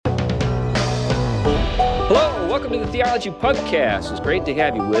welcome to the Theology Podcast. It's great to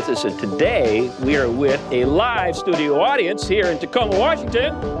have you with us. And today we are with a live studio audience here in Tacoma,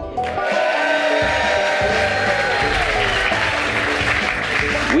 Washington.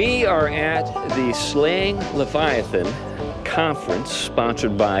 We are at the Slaying Leviathan conference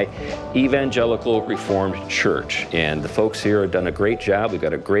sponsored by Evangelical Reformed Church. And the folks here have done a great job. We've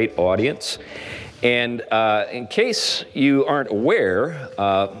got a great audience. And in case you aren't aware,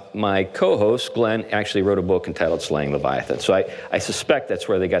 my co-host, Glenn, actually wrote a book entitled Slaying Leviathan. So I suspect that's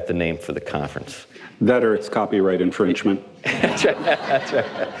where they got the name for the conference. That or it's copyright infringement. That's right. That's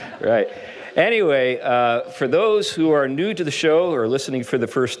right. Right. Anyway, for those who are new to the show or listening for the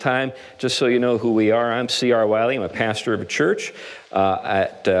first time, just so you know who we are, I'm C.R. Wiley. I'm a pastor of a church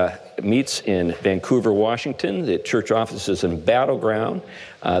meets in Vancouver, Washington. The church office is in Battleground.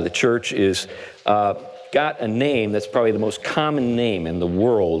 The church is got a name that's probably the most common name in the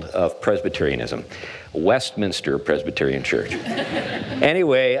world of Presbyterianism, Westminster Presbyterian Church.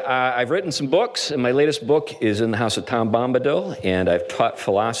 Anyway, I've written some books, and my latest book is in the house of Tom Bombadil, and I've taught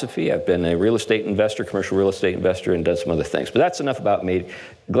philosophy. I've been a real estate investor, commercial real estate investor, and done some other things. But that's enough about me.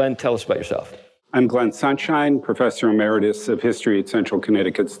 Glenn, tell us about yourself. I'm Glenn Sunshine, Professor Emeritus of History at Central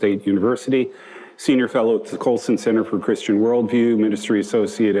Connecticut State University, Senior Fellow at the Colson Center for Christian Worldview, Ministry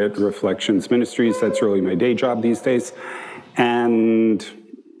Associate at Reflections Ministries. That's really my day job these days, and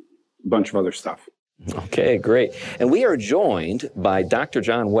a bunch of other stuff. Okay, great. And we are joined by Dr.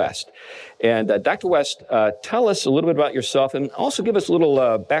 John West. And Dr. West, tell us a little bit about yourself and also give us a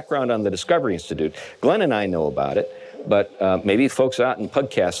little background on the Discovery Institute. Glenn and I know about it, but maybe folks out in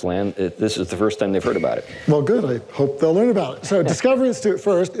podcast land, this is the first time they've heard about it. Well, good. I hope they'll learn about it. So Discovery Institute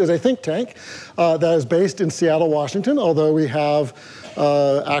first is a think tank that is based in Seattle, Washington, although we have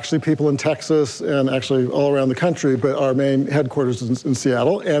actually people in Texas and actually all around the country, but our main headquarters is in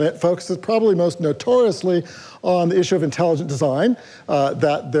Seattle, and it focuses probably most notoriously on the issue of intelligent design,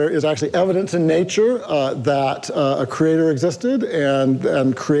 that there is actually evidence in nature that a creator existed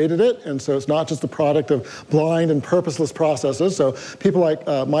and created it, and so it's not just the product of blind and purposeless processes. So people like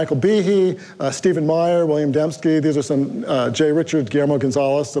Michael Behe, Stephen Meyer, William Dembski, these are some, Jay Richards, Guillermo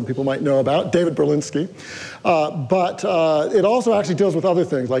Gonzalez, some people might know about, David Berlinski. But it also actually deals with other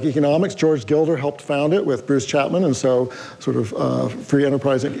things like economics. George Gilder helped found it with Bruce Chapman, and so sort of free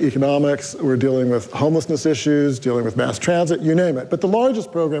enterprise economics. We're dealing with homelessness issues, dealing with mass transit, you name it. But the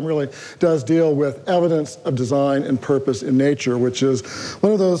largest program really does deal with evidence of design and purpose in nature, which is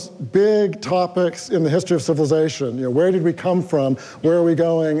one of those big topics in the history of civilization. You know, where did we come from? Where are we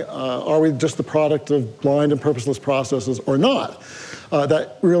going? Are we just the product of blind and purposeless processes or not?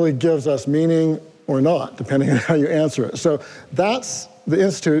 That really gives us meaning or not, depending on how you answer it. So that's the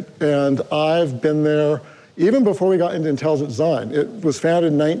Institute, and I've been there even before we got into intelligent design. It was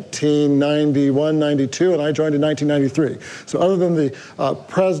founded in 1991, 92, and I joined in 1993. So other than the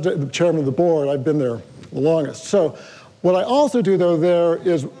president, the chairman of the board, I've been there the longest. So what I also do, though, there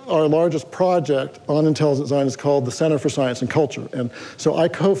is our largest project on intelligent design is called the Center for Science and Culture. And so I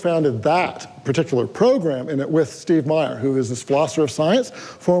co-founded that particular program in it with Steve Meyer, who is this philosopher of science,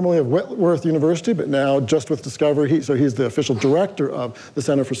 formerly of Whitworth University, but now just with Discovery. So he's the official director of the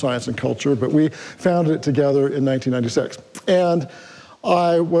Center for Science and Culture, but we founded it together in 1996. And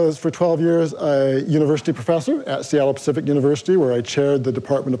I was, for 12 years, a university professor at Seattle Pacific University, where I chaired the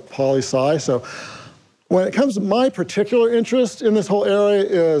Department of Poli-Sci. So when it comes to my particular interest in this whole area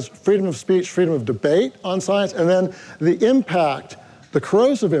is freedom of speech, freedom of debate on science, and then the impact, the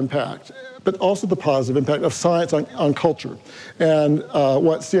corrosive impact, but also the positive impact of science on culture. And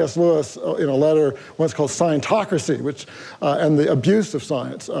what C.S. Lewis, in a letter once called Scientocracy, which, and the abuse of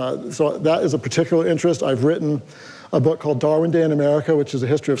science. So that is a particular interest. I've written a book called Darwin Day in America, which is a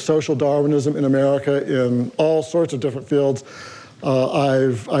history of social Darwinism in America in all sorts of different fields. I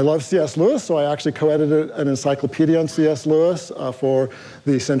love C.S. Lewis, so I actually co-edited an encyclopedia on C.S. Lewis for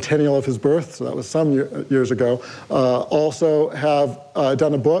the centennial of his birth, so that was some years ago. Also have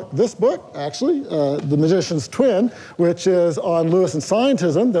done a book, this book actually, The Magician's Twin, which is on Lewis and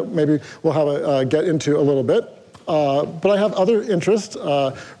scientism that maybe we'll have get into a little bit. But I have other interests.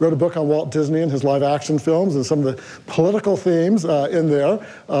 Wrote a book on Walt Disney and his live action films and some of the political themes in there.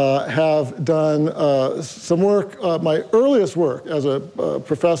 Have done some work, my earliest work as a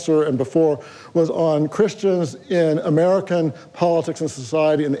professor and before was on Christians in American politics and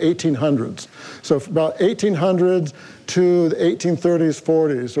society in the 1800s. So from about 1800s to the 1830s,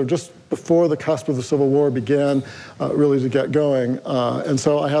 40s, so just before the cusp of the Civil War began really to get going. And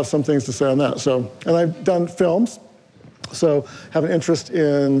so I have some things to say on that. So, and I've done films. So have an interest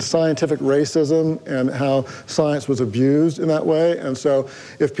in scientific racism and how science was abused in that way. And so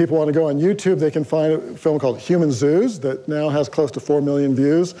if people want to go on YouTube, they can find a film called Human Zoos that now has close to 4 million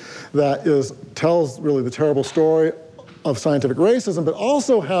views that tells really the terrible story of scientific racism, but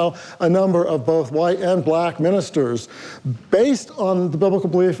also how a number of both white and black ministers, based on the biblical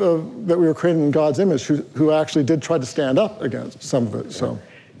belief that we were created in God's image, who actually did try to stand up against some of it. So.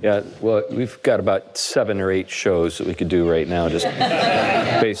 Yeah, well, we've got about 7 or 8 shows that we could do right now just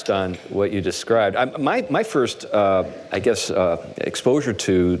based on what you described. My first, exposure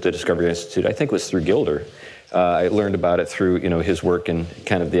to the Discovery Institute, I think, was through Gilder. I learned about it through, his work in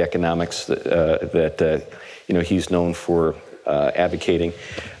kind of the economics that he's known for advocating.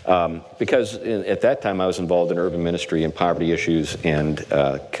 Because at that time I was involved in urban ministry and poverty issues, and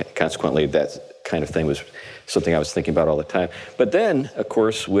consequently that kind of thing was something I was thinking about all the time. But then, of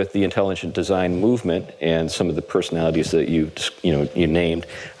course, with the intelligent design movement and some of the personalities that you named,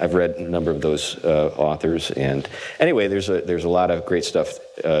 I've read a number of those authors. And anyway, there's a lot of great stuff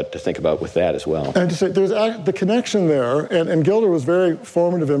to think about with that as well. And to say, there's the connection there, and Gilder was very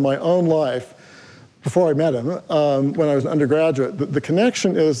formative in my own life before I met him, when I was an undergraduate. The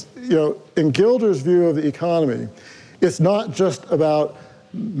connection is, in Gilder's view of the economy, it's not just about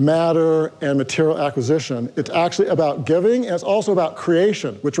matter and material acquisition. It's actually about giving, and it's also about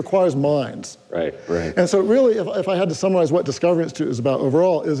creation, which requires minds. Right. And so really, if I had to summarize what Discovery Institute is about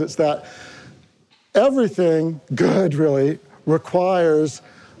overall, it's that everything good really requires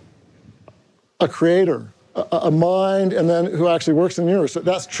a creator, a mind, and then who actually works in the universe. So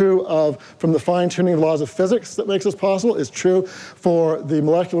that's true from the fine-tuning of laws of physics that makes us possible. It's true for the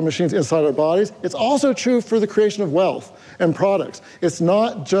molecular machines inside our bodies. It's also true for the creation of wealth and products. It's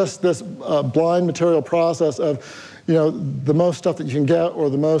not just this blind material process of, the most stuff that you can get or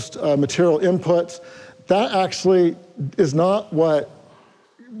the most material inputs. That actually is not what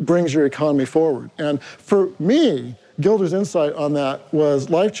brings your economy forward. And for me, Gilder's insight on that was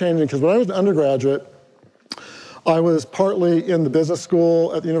life-changing, because when I was an undergraduate, I was partly in the business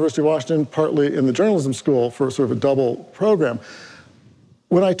school at the University of Washington, partly in the journalism school for sort of a double program.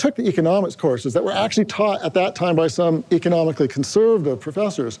 When I took the economics courses that were actually taught at that time by some economically conservative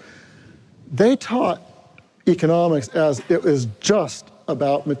professors, they taught economics as it was just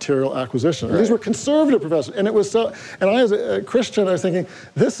about material acquisition. Right. These were conservative professors, and it was so. And I, as a Christian, I was thinking,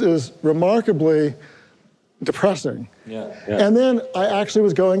 this is remarkably depressing. Yeah. And then I actually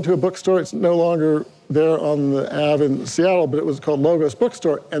was going to a bookstore. It's no longer there on the Ave in Seattle, but it was called Logos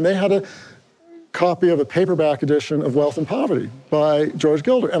Bookstore, and they had a copy of a paperback edition of Wealth and Poverty by George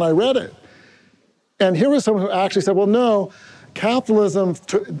Gilder, and I read it. And here was someone who actually said, well, no, capitalism,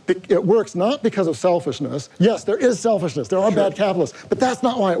 it works not because of selfishness. Yes, there is selfishness. There are bad capitalists, but that's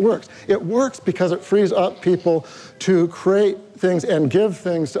not why it works. It works because it frees up people to create things and give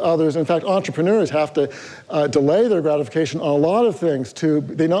things to others. In fact, entrepreneurs have to delay their gratification on a lot of things.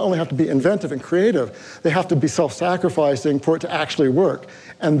 They not only have to be inventive and creative, they have to be self-sacrificing for it to actually work.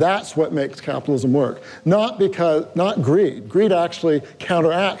 And that's what makes capitalism work. Not greed. Greed actually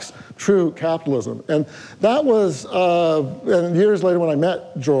counteracts true capitalism. And that was, and years later when I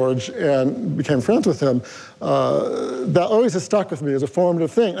met George and became friends with him, that always has stuck with me as a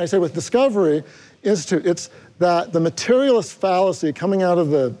formative thing. And I say with Discovery Institute, it's that the materialist fallacy coming out of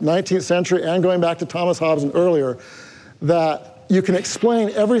the 19th century and going back to Thomas Hobbes and earlier, that you can explain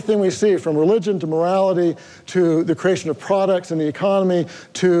everything we see, from religion to morality to the creation of products in the economy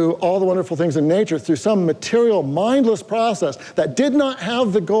to all the wonderful things in nature, through some material, mindless process that did not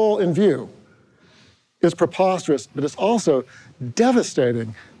have the goal in view, is preposterous, but it's also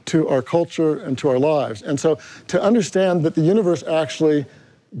devastating to our culture and to our lives. And so to understand that the universe actually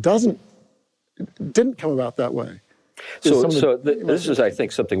didn't come about that way. This is, I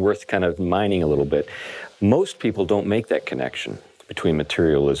think, something worth kind of mining a little bit. Most people don't make that connection between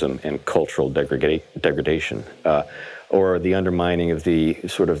materialism and cultural degradation, or the undermining of the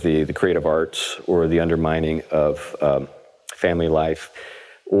creative arts, or the undermining of family life,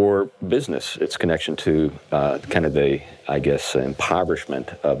 or business. Its connection to kind of the, I guess, impoverishment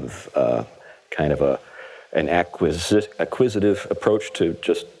of kind of an acquisitive approach to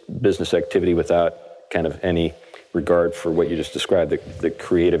just business activity without kind of any regard for what you just described, the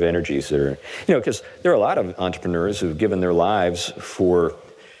creative energies that are, because there are a lot of entrepreneurs who've given their lives for,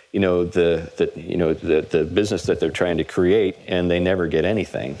 the business that they're trying to create, and they never get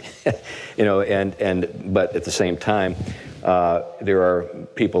anything, but at the same time, there are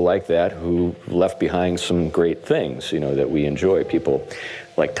people like that who left behind some great things, that we enjoy. People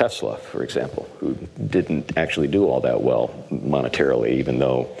like Tesla, for example, who didn't actually do all that well monetarily, even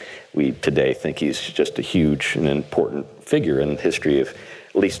though we today think he's just a huge and important figure in the history of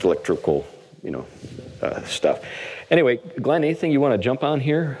at least electrical, stuff. Anyway, Glenn, anything you want to jump on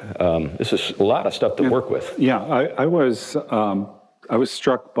here? This is a lot of stuff to work with. Yeah, I was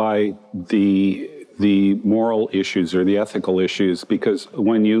struck by the moral issues or the ethical issues, because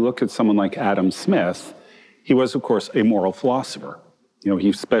when you look at someone like Adam Smith, he was, of course, a moral philosopher.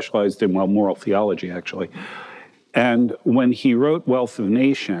 He specialized in moral theology, actually. And when he wrote Wealth of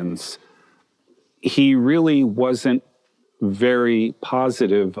Nations, he really wasn't very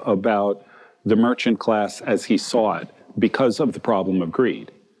positive about the merchant class as he saw it because of the problem of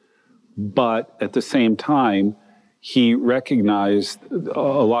greed. But at the same time, he recognized a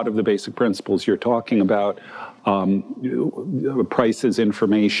lot of the basic principles you're talking about, prices,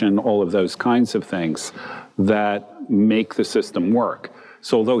 information, all of those kinds of things that make the system work.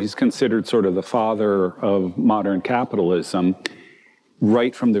 So although he's considered sort of the father of modern capitalism,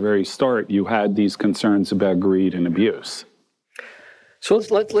 right from the very start, you had these concerns about greed and abuse. So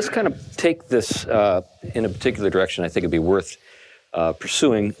let's kind of take this in a particular direction I think it'd be worth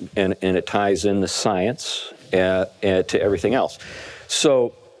pursuing, and it ties in the science to everything else.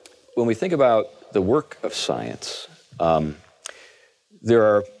 So when we think about the work of science, there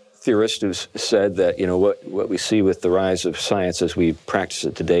are theorists who've said that what we see with the rise of science as we practice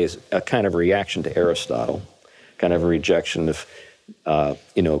it today is a kind of reaction to Aristotle, kind of a rejection of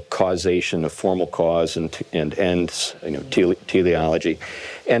causation, of formal cause and ends, teleology,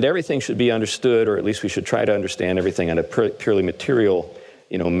 and everything should be understood, or at least we should try to understand everything on a purely material,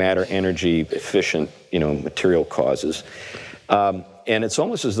 matter, energy, efficient, material causes. And it's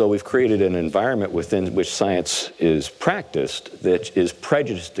almost as though we've created an environment within which science is practiced that is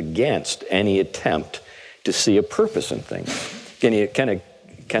prejudiced against any attempt to see a purpose in things. Can you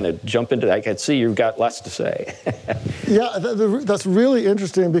kind of jump into that? I can see you've got lots to say. Yeah, that's really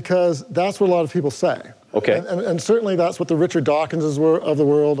interesting, because that's what a lot of people say. Okay. And certainly that's what the Richard Dawkinses were of the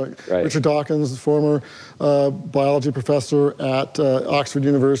world. Right. Richard Dawkins, former biology professor at Oxford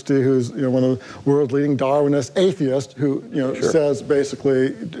University, who's one of the world's leading Darwinist atheists, who Sure. says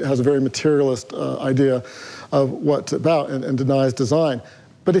basically has a very materialist idea of what's about and denies design.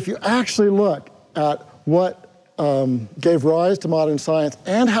 But if you actually look at what gave rise to modern science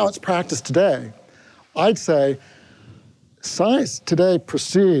and how it's practiced today, I'd say science today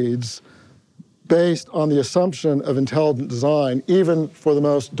proceeds based on the assumption of intelligent design, even for the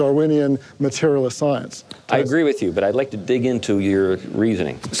most Darwinian materialist science. I agree with you, but I'd like to dig into your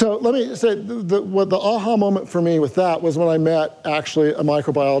reasoning. So let me say, the aha moment for me with that was when I met actually a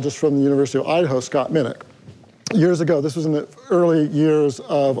microbiologist from the University of Idaho, Scott Minnick, years ago. This was in the early years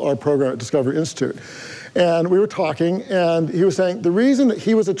of our program at Discovery Institute. And we were talking, and he was saying the reason that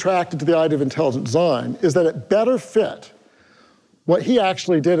he was attracted to the idea of intelligent design is that it better fit what he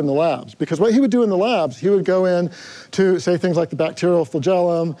actually did in the labs. Because what he would do in the labs, he would go in to, say, things like the bacterial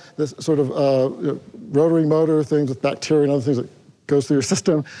flagellum, this sort of rotary motor things with bacteria and other things that goes through your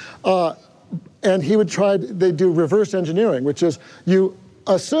system. And he would they'd do reverse engineering, which is you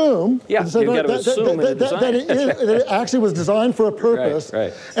assume that it actually was designed for a purpose,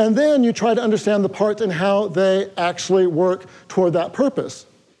 right. And then you try to understand the parts and how they actually work toward that purpose.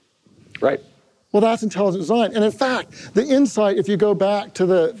 Right. Well, that's intelligent design. And in fact, the insight, if you go back to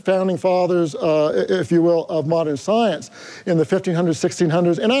the founding fathers, if you will, of modern science in the 1500s,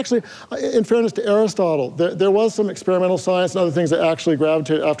 1600s, and actually, in fairness to Aristotle, there was some experimental science and other things that actually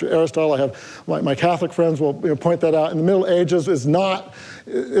gravitated after Aristotle. I have my Catholic friends will point that out. In the Middle Ages,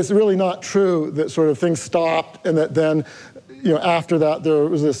 it's really not true that sort of things stopped and that then after that, there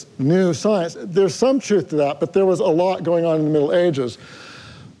was this new science. There's some truth to that, but there was a lot going on in the Middle Ages.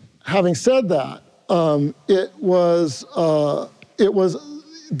 Having said that,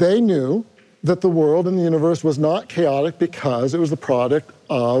 they knew that the world and the universe was not chaotic because it was the product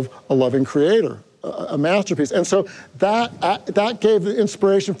of a loving creator, a masterpiece. And so that gave the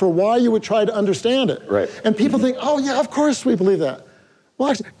inspiration for why you would try to understand it. Right. And people think, oh yeah, of course we believe that. Well,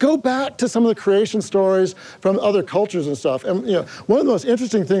 actually, go back to some of the creation stories from other cultures and stuff. And one of the most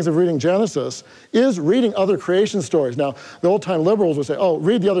interesting things of reading Genesis is reading other creation stories. Now, the old-time liberals would say, oh,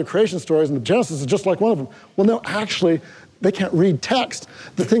 read the other creation stories, and Genesis is just like one of them. Well, no, actually, they can't read text.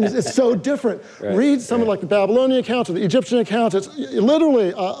 The thing is, it's so different. Right, read some of like the Babylonian accounts or the Egyptian accounts. It's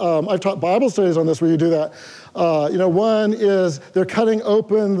literally, I've taught Bible studies on this where you do that. One is they're cutting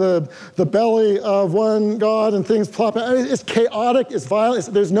open the belly of one God and things plop out. It's chaotic, it's violent,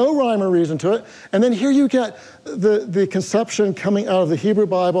 there's no rhyme or reason to it. And then here you get the conception coming out of the Hebrew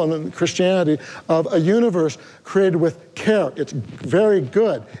Bible and then Christianity of a universe created with care. It's very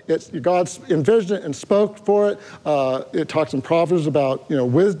good. God's envisioned it and spoke for it. It talks in Proverbs about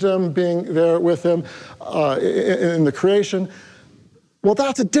wisdom being there with him in the creation. Well,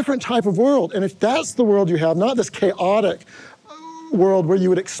 that's a different type of world. And if that's the world you have, not this chaotic world where you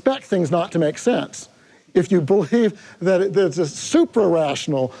would expect things not to make sense, if you believe that it's a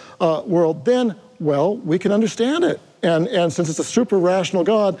supra-rational world, then, well, we can understand it. And since it's a supra-rational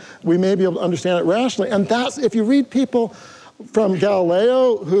God, we may be able to understand it rationally. And that's, if you read people from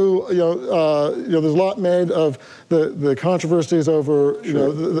Galileo, who, there's a lot made of the controversies over,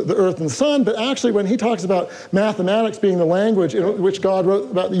 the earth and the sun, but actually when he talks about mathematics being the language in which God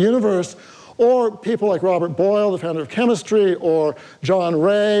wrote about the universe, or people like Robert Boyle, the founder of chemistry, or John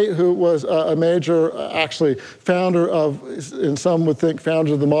Ray, who was a major, actually, founder of, and some would think,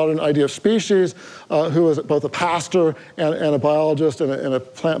 founder of the modern idea of species, who was both a pastor and a biologist and a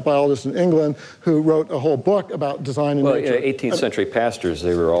plant biologist in England, who wrote a whole book about design in nature. 18th century pastors,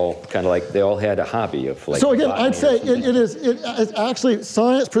 they were all kind of like, they all had a hobby of like. So again, I'd say it actually,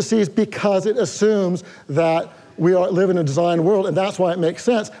 science proceeds because it assumes that we live in a design world, and that's why it makes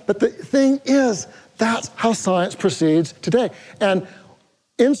sense. But the thing is, that's how science proceeds today. And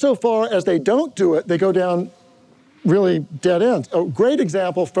insofar as they don't do it, they go down really dead ends. A great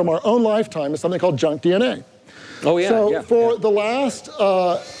example from our own lifetime is something called junk DNA. Oh, yeah. So for the last...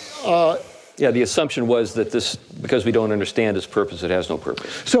 the assumption was that this, because we don't understand its purpose, it has no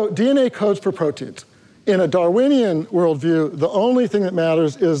purpose. So DNA codes for proteins. In a Darwinian worldview, the only thing that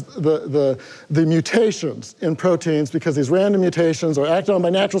matters is the mutations in proteins, because these random mutations are acted on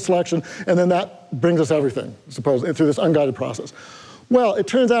by natural selection, and then that brings us everything, supposedly, through this unguided process. Well, it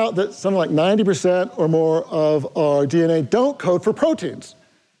turns out that something like 90% or more of our DNA don't code for proteins.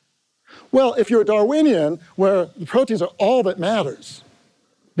 Well, if you're a Darwinian, where the proteins are all that matters,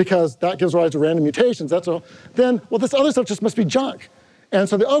 because that gives rise to random mutations, that's all, then, well, this other stuff just must be junk. And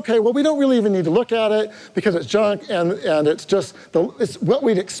so, we don't really even need to look at it because it's junk, and it's just it's what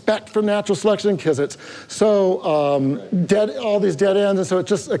we'd expect from natural selection, because it's so dead, all these dead ends, and so it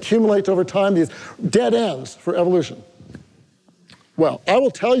just accumulates over time, these dead ends for evolution. Well, I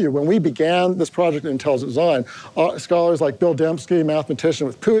will tell you, when we began this project in intelligent design, scholars like Bill Dembski, mathematician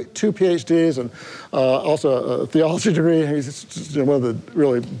with 2 PhDs and also a theology degree, he's one of the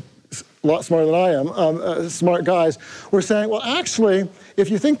really a lot smarter than I am, smart guys, were saying, well, actually, if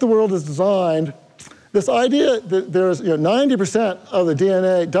you think the world is designed, this idea that there's 90% of the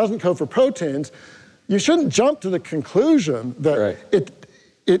DNA doesn't code for proteins, you shouldn't jump to the conclusion that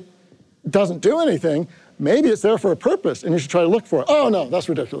it doesn't do anything. Maybe it's there for a purpose, and you should try to look for it. Oh, no, that's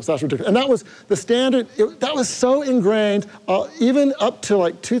ridiculous, that's ridiculous. And that was the standard, that was so ingrained, even up to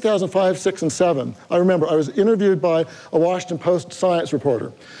like 2005, 6, and 7. I remember I was interviewed by a Washington Post science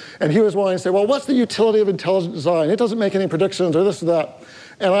reporter, and he was wanting to say, well, what's the utility of intelligent design? It doesn't make any predictions or this or that.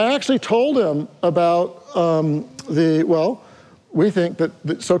 And I actually told him about we think that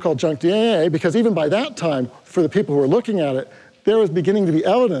the so-called junk DNA, because even by that time, for the people who were looking at it, there was beginning to be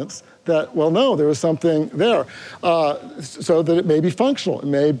evidence that, well, no, there was something there, so that it may be functional, it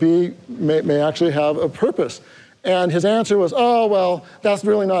may actually have a purpose. And his answer was, oh, well, that's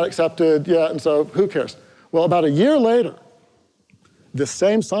really not accepted yet, and so who cares? Well, about a year later, this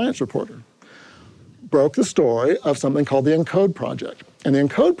same science reporter broke the story of something called the ENCODE project. And the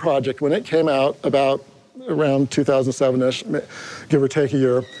ENCODE project, when it came out about around 2007-ish, give or take a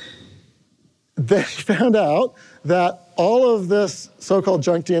year, they found out that all of this so-called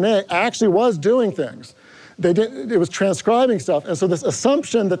junk DNA actually was doing things. It was transcribing stuff, and so this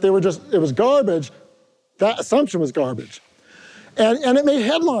assumption that it was garbage, that assumption was garbage. And it made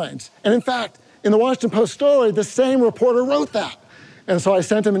headlines. And in fact, in the Washington Post story, the same reporter wrote that. And so I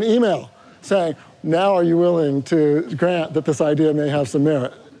sent him an email saying, now are you willing to grant that this idea may have some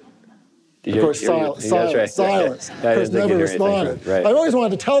merit? Of course, silence. Chris never responded. Right. I've always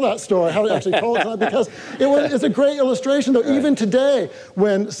wanted to tell that story. I haven't actually told it because it's a great illustration, though. Right. Even today,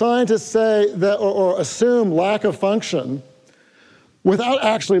 when scientists say that or assume lack of function without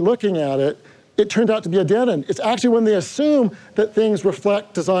actually looking at it, it turned out to be a dead end. It's actually when they assume that things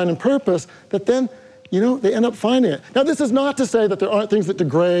reflect design and purpose that then they end up finding it. Now, this is not to say that there aren't things that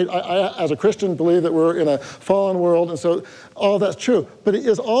degrade. I, as a Christian, believe that we're in a fallen world, and so all that's true. But it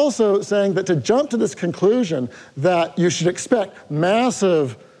is also saying that to jump to this conclusion that you should expect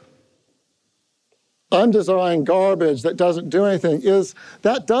massive, undesigned garbage that doesn't do anything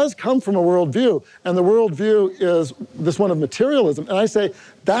that does come from a worldview, and the worldview is this one of materialism. And I say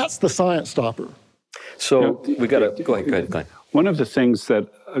that's the science stopper. So we got to go ahead, Glenn. One of the things that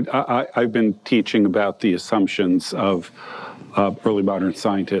I've been teaching about the assumptions of early modern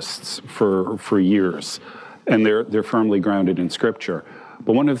scientists for years. and they're firmly grounded in Scripture.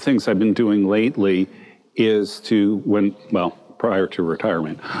 But one of the things I've been doing lately is prior to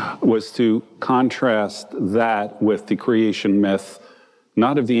retirement, was to contrast that with the creation myth,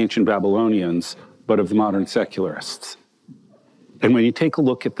 not of the ancient Babylonians, but of the modern secularists. And when you take a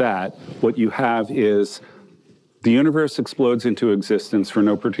look at that, what you have is the universe explodes into existence for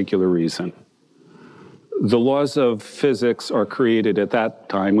no particular reason. The laws of physics are created at that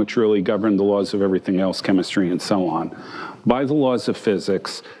time, which really govern the laws of everything else, chemistry and so on. By the laws of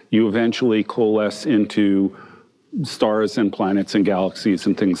physics, you eventually coalesce into stars and planets and galaxies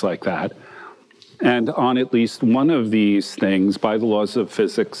and things like that. And on at least one of these things, by the laws of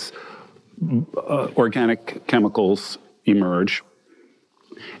physics, organic chemicals emerge.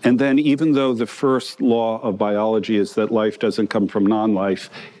 And then even though the first law of biology is that life doesn't come from non-life,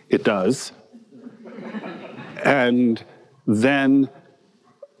 it does. And then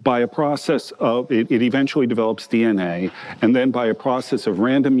by a process of, it eventually develops DNA, and then by a process of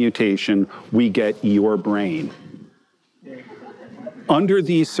random mutation, we get your brain. Under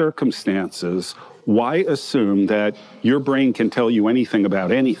these circumstances, why assume that your brain can tell you anything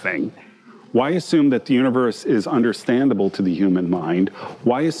about anything? Why assume that the universe is understandable to the human mind?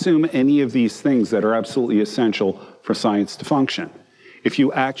 Why assume any of these things that are absolutely essential for science to function? If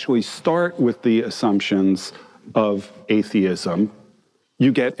you actually start with the assumptions of atheism,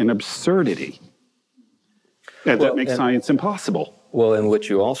 you get an absurdity. And that makes science impossible. Well, and what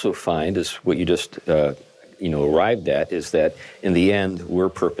you also find is what you just arrived at is that in the end, we're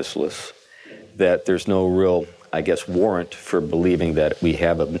purposeless, that there's no real, I guess, warrant for believing that we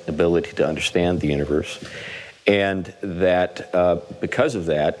have an ability to understand the universe, and that because of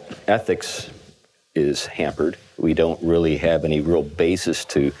that, ethics is hampered. We don't really have any real basis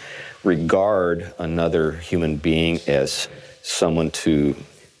to regard another human being as someone to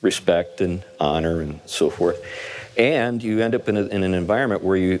respect and honor and so forth. And you end up in an environment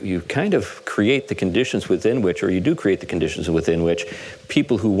where you kind of create the conditions within which, or you do create the conditions within which,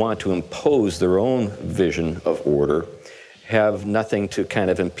 people who want to impose their own vision of order have nothing to kind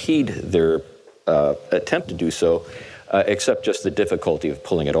of impede their attempt to do so, except just the difficulty of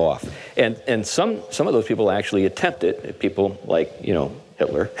pulling it off. And some of those people actually attempt it, people like,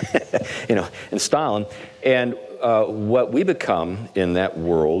 Hitler, and Stalin. And what we become in that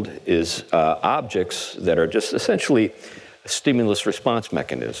world is objects that are just essentially stimulus response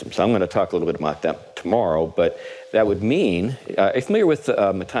mechanisms. I'm going to talk a little bit about that tomorrow, but that would mean, are you familiar with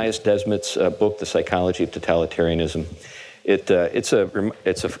Matthias Desmet's book, The Psychology of Totalitarianism? It's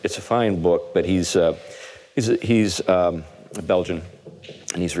a fine book, but he's Belgian,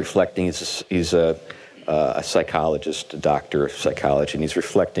 and he's reflecting. He's a psychologist, a doctor of psychology, and he's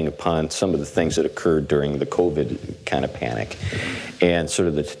reflecting upon some of the things that occurred during the COVID kind of panic and sort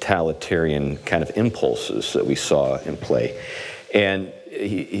of the totalitarian kind of impulses that we saw in play. And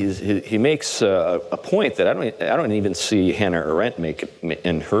he makes a point that I don't even see Hannah Arendt make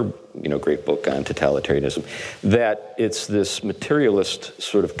in her great book on totalitarianism, that it's this materialist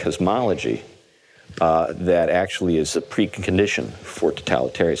sort of cosmology that actually is a precondition for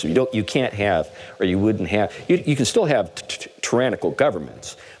totalitarianism. You can't have, or you wouldn't have. You can still have tyrannical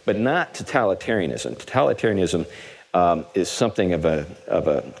governments, but not totalitarianism. Totalitarianism is something of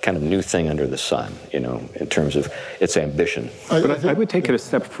a kind of new thing under the sun, in terms of its ambition. But I would take it a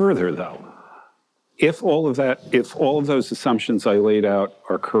step further, though. If all of those assumptions I laid out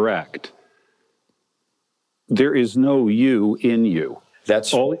are correct, there is no you in you.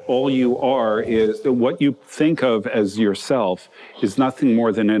 That's all you are is what you think of as yourself is nothing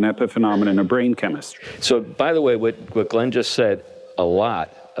more than an epiphenomenon of brain chemistry. So, by the way, what Glenn just said, a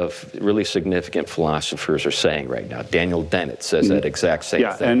lot of really significant philosophers are saying right now. Daniel Dennett says that exact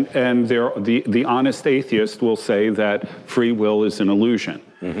same thing. And the honest atheist will say that free will is an illusion.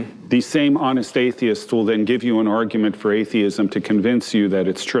 Mm-hmm. The same honest atheist will then give you an argument for atheism to convince you that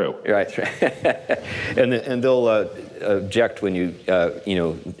it's true. Right. and they'll object when you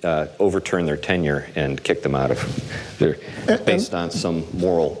overturn their tenure and kick them out of their based on some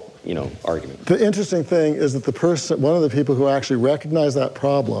moral argument. The interesting thing is that one of the people who actually recognized that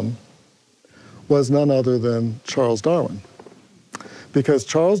problem was none other than Charles Darwin. Because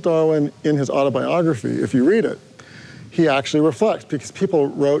Charles Darwin, in his autobiography, if you read it, he actually reflects, because people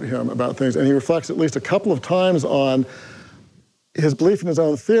wrote him about things, and he reflects at least a couple of times on his belief in his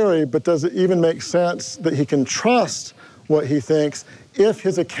own theory, but does it even make sense that he can trust what he thinks if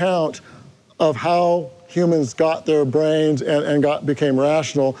his account of how humans got their brains and became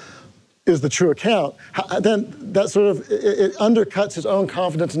rational is the true account? Then that sort of, it undercuts his own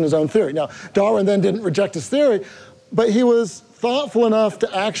confidence in his own theory. Now, Darwin then didn't reject his theory, but he was thoughtful enough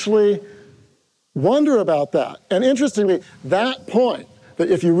to actually wonder about that. And interestingly, that point, that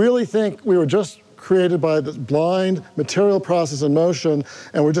if you really think we were just created by this blind material process in motion,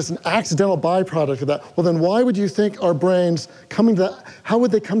 and we're just an accidental byproduct of that, well then why would you think our brains coming to that, how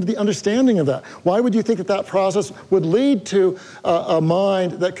would they come to the understanding of that? Why would you think that that process would lead to a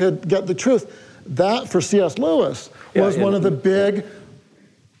mind that could get the truth? That, for C.S. Lewis, was one of the big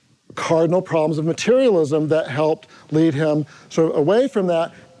cardinal problems of materialism that helped lead him sort of away from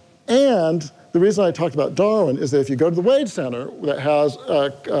that. And the reason I talked about Darwin is that if you go to the Wade Center, that has,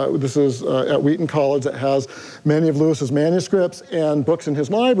 this is at Wheaton College, that has many of Lewis's manuscripts and books in his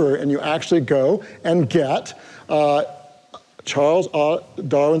library, and you actually go and get Charles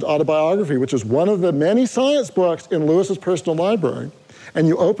Darwin's autobiography, which is one of the many science books in Lewis's personal library, and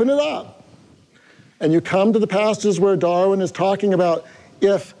you open it up, and you come to the passages where Darwin is talking about,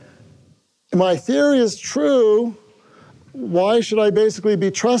 if my theory is true, why should I basically be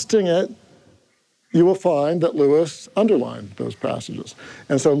trusting it? You will find that Lewis underlined those passages.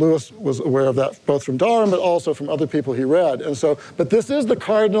 And so Lewis was aware of that both from Darwin, but also from other people he read. And so, but this is the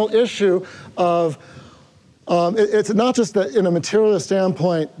cardinal issue of, it's not just that in a materialist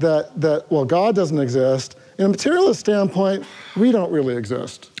standpoint that, well, God doesn't exist. In a materialist standpoint, we don't really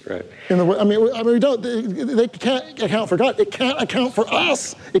exist. Right. In the way, I mean, we don't, they can't account for God. It can't account for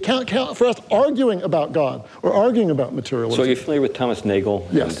us. It can't account for us arguing about God or arguing about materialism. So you're familiar with Thomas Nagel?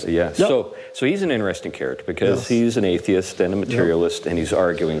 Yes. Yeah. Yep. So he's an interesting character because he's an atheist and a materialist, and he's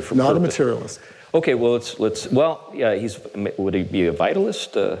arguing for not purpose. A materialist. Okay, well, would he be a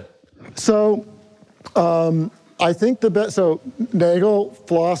vitalist? So, I think the best, so Nagel,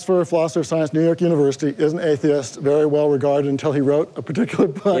 philosopher of science, New York University, is an atheist, very well regarded until he wrote a particular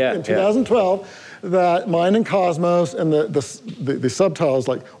book in 2012 that Mind and Cosmos, and the subtitle is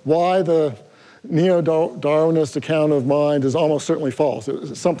like, why the neo-Darwinist account of mind is almost certainly false. It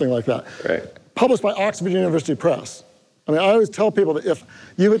was something like that. Right. Published by Oxford University Press. I mean, I always tell people that if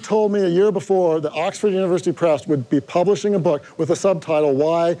you had told me a year before that Oxford University Press would be publishing a book with a subtitle,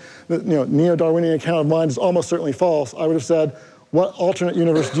 why the neo-Darwinian account of mind is almost certainly false, I would have said, what alternate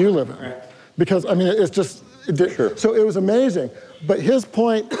universe do you live in? Right. Because, I mean, it's just, so it was amazing. But his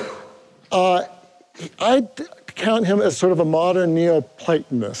point, I count him as sort of a modern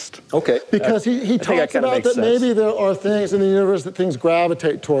Neoplatonist. Okay. Because he talks about that maybe there are things in the universe that things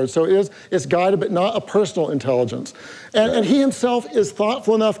gravitate towards. So it's guided, but not a personal intelligence. And he himself is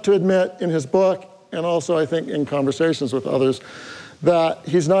thoughtful enough to admit in his book, and also I think in conversations with others, that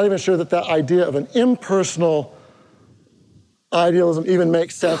he's not even sure that that idea of an impersonal idealism even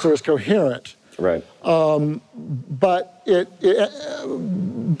makes sense or is coherent. Right. But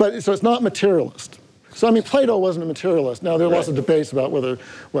so it's not materialist. So, I mean, Plato wasn't a materialist. Now, there are lots of debates about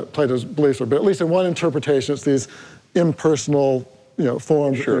what Plato's beliefs are, but at least in one interpretation, it's these impersonal,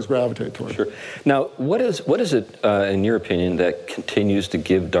 forms that things gravitate toward. Sure. Now, what is it, in your opinion, that continues to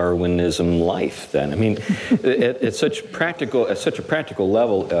give Darwinism life? Then, I mean, at such a practical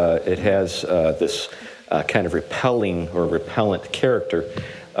level, it has this kind of repellent character.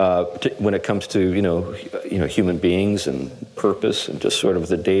 When it comes to human beings and purpose and just sort of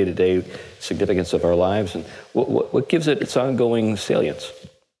the day-to-day significance of our lives, and what gives it its ongoing salience?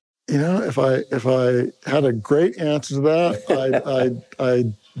 If I had a great answer to that,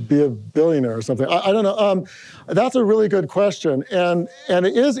 I'd be a billionaire or something. I don't know. That's a really good question, and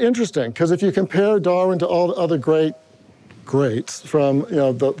it is interesting because if you compare Darwin to all the other greats from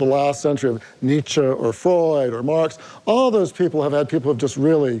the last century of Nietzsche or Freud or Marx, all those people have had people who have just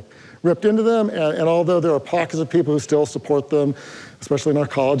really ripped into them, and although there are pockets of people who still support them, especially in our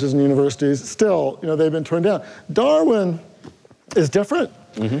colleges and universities, still they've been turned down. Darwin is different,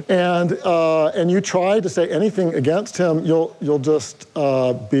 and you try to say anything against him, you'll just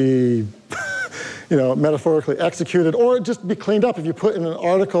be metaphorically executed, or just be cleaned up. If you put in an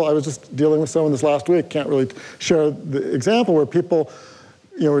article, I was just dealing with someone this last week, can't really share the example, where people,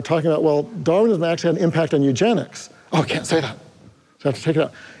 were talking about, well, Darwinism actually had an impact on eugenics. Oh, I can't say that. So I have to take it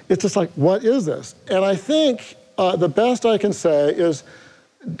out. It's just like, what is this? And I think the best I can say is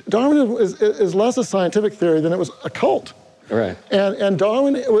Darwinism is less a scientific theory than it was a cult. Right. And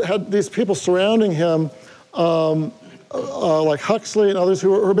Darwin had these people surrounding him, like Huxley and others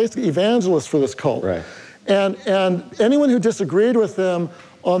who were basically evangelists for this cult. Right. And anyone who disagreed with them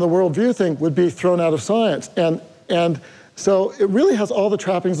on the worldview thing would be thrown out of science. And so it really has all the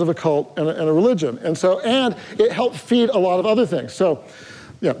trappings of a cult and a religion. And it helped feed a lot of other things. So,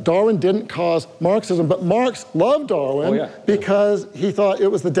 Darwin didn't cause Marxism, but Marx loved Darwin because he thought it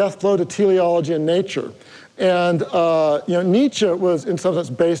was the death blow to teleology and nature. And Nietzsche was in some sense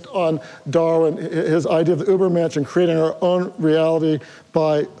based on Darwin. His idea of the Übermensch and creating our own reality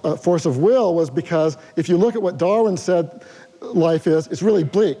by force of will was because if you look at what Darwin said life is, it's really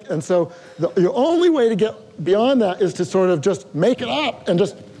bleak. And so the only way to get beyond that is to sort of just make it up and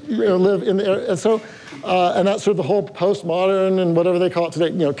just live in the air. And so, and that's sort of the whole postmodern and whatever they call it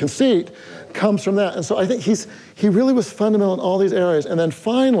today, conceit comes from that. And so I think he really was fundamental in all these areas. And then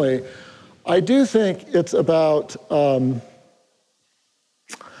finally, I do think it's about,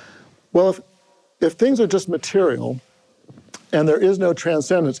 if things are just material and there is no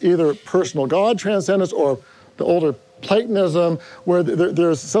transcendence, either personal God transcendence or the older Platonism, where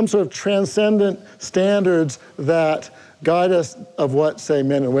there's some sort of transcendent standards that guide us of what, say,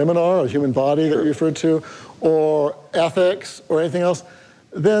 men and women are, or human body that you referred to, or ethics or anything else,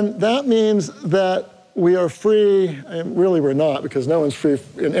 then that means that we are free, and really we're not, because no one's free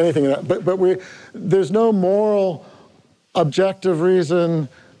in anything in that, but there's no moral objective reason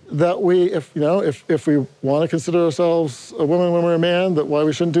that if we want to consider ourselves a woman when we're a man, that why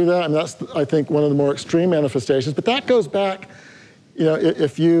we shouldn't do that. And that's, I think, one of the more extreme manifestations. But that goes back,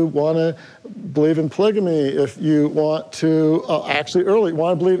 if you want to believe in polygamy, if you want to want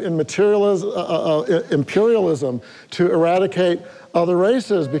to believe in imperialism, to eradicate other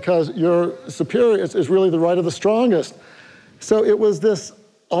races because your superior is really the right of the strongest. So it was this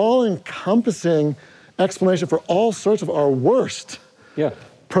all-encompassing explanation for all sorts of our worst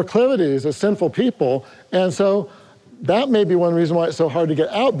proclivities as sinful people. And so that may be one reason why it's so hard to get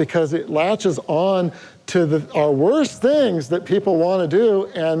out, because it latches on to our worst things that people want to do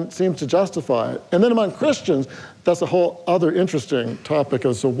and seems to justify it. And then among Christians, that's a whole other interesting topic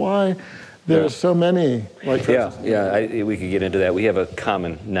as to why there's so many like Christians. We could get into that. We have a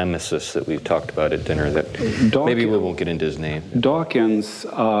common nemesis that we've talked about at dinner that maybe we won't get into his name. Dawkins,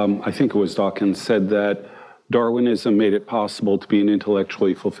 I think it was Dawkins, said that Darwinism made it possible to be an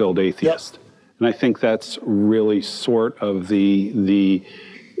intellectually fulfilled atheist. Yep. And I think that's really sort of the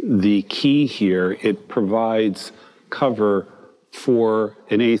key here. It provides cover for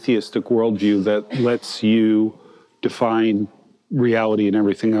an atheistic worldview that lets you define reality and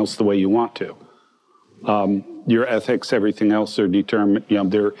everything else the way you want to. Your ethics, everything else are determined.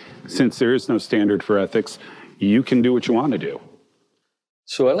 Since there is no standard for ethics, you can do what you want to do.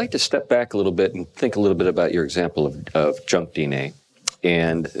 So I'd like to step back a little bit and think a little bit about your example of junk DNA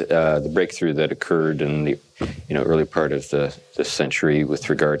and the breakthrough that occurred in the early part of the century with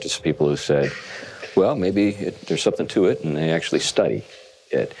regard to some people who said, well, maybe there's something to it, and they actually study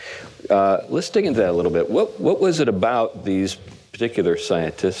it. Let's dig into that a little bit. What was it about these particular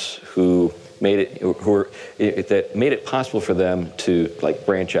scientists who made it possible for them to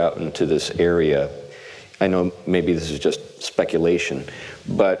branch out into this area? I know maybe this is just speculation,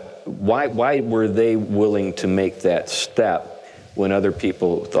 but why were they willing to make that step when other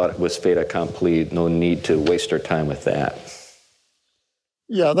people thought it was fait accompli, no need to waste our time with that?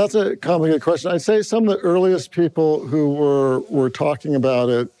 Yeah, that's a complicated question. I'd say some of the earliest people who were talking about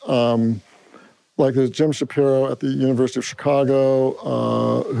it, like there's Jim Shapiro at the University of Chicago,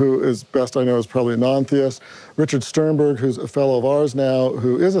 who is, best I know, is probably a non-theist. Richard Sternberg, who's a fellow of ours now,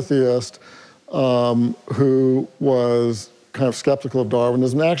 who is a theist, who was kind of skeptical of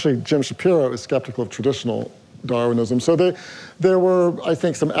Darwinism. Actually, Jim Shapiro is skeptical of traditional Darwinism. So there were, I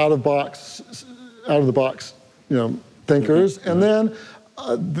think, some out of the box, thinkers, and then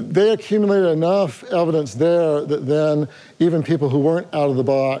they accumulated enough evidence there that then even people who weren't out of the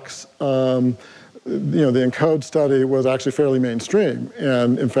box, the ENCODE study was actually fairly mainstream.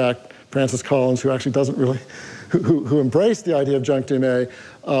 And in fact, Francis Collins, who actually doesn't really, who embraced the idea of junk DNA,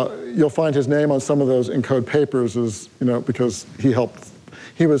 you'll find his name on some of those ENCODE papers because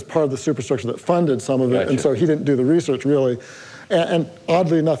he was part of the superstructure that funded some of it, and so he didn't do the research really. And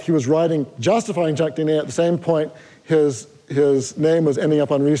oddly enough, he was writing justifying junk DNA at the same point his name was ending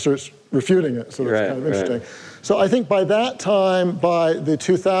up on research refuting it, so that's kind of interesting. Right. So I think by that time, by the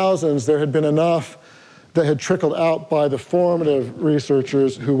 2000s, there had been enough that had trickled out by the formative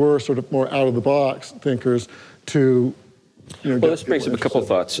researchers who were sort of more out-of-the-box thinkers to, well, this brings up a couple of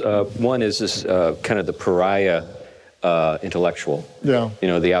thoughts. One is this kind of the pariah intellectual,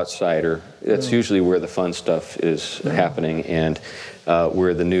 the outsider. That's usually where the fun stuff is happening and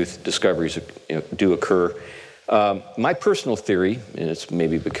where the new discoveries do occur. My personal theory, and it's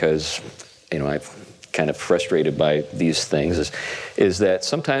maybe because I'm kind of frustrated by these things, is that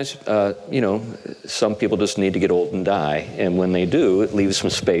sometimes some people just need to get old and die, and when they do, it leaves some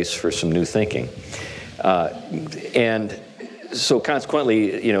space for some new thinking. And so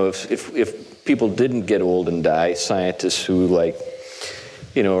consequently, if people didn't get old and die, scientists who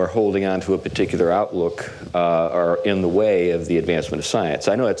are holding on to a particular outlook are in the way of the advancement of science.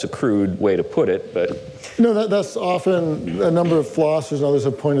 I know that's a crude way to put it, but... No, that's often, a number of philosophers and others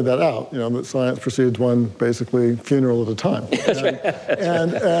have pointed that out, that science proceeds one, basically, funeral at a time.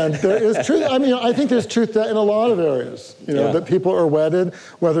 And there is truth, I think there's truth in a lot of areas, that people are wedded,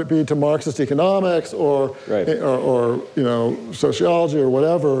 whether it be to Marxist economics or sociology or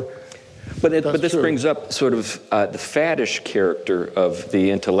whatever. But this brings up sort of the faddish character of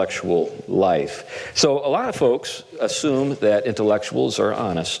the intellectual life. So a lot of folks assume that intellectuals are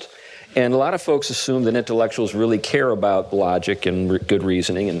honest, and a lot of folks assume that intellectuals really care about logic and good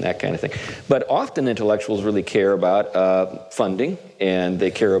reasoning and that kind of thing. But often intellectuals really care about funding, and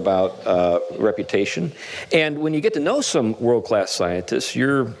they care about reputation. And when you get to know some world-class scientists,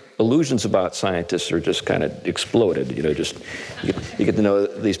 your illusions about scientists are just kind of exploded. You get to know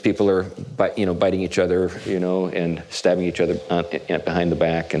these people are biting each other, and stabbing each other behind the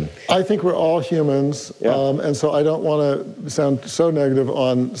back. And I think we're all humans, and so I don't want to sound so negative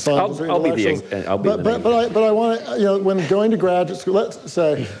on scientists. I'll be but I want to, when going to graduate school, let's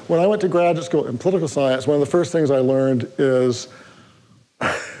say when I went to graduate school in political science, one of the first things I learned is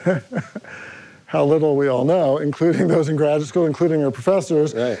how little we all know, including those in graduate school, including our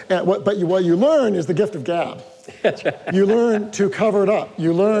professors. Right. And what you learn is the gift of gab. You learn to cover it up.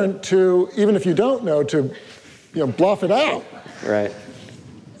 You learn to, even if you don't know, to bluff it out. Right.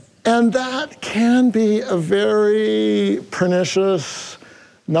 And that can be a very pernicious,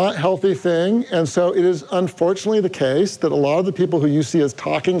 not healthy thing. And so it is unfortunately the case that a lot of the people who you see as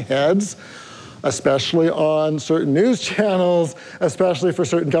talking heads, especially on certain news channels, especially for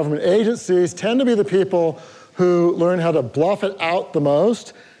certain government agencies, tend to be the people who learn how to bluff it out the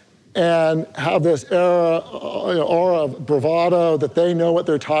most and have this aura of bravado that they know what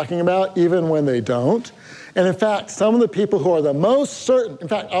they're talking about, even when they don't. And in fact, some of the people who are the most certain, in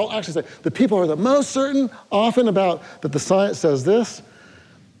fact, I'll actually say, the people who are the most certain often about that the science says this,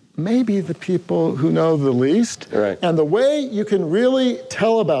 may be the people who know the least. Right. And the way you can really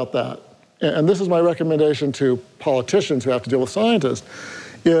tell about that, and this is my recommendation to politicians who have to deal with scientists,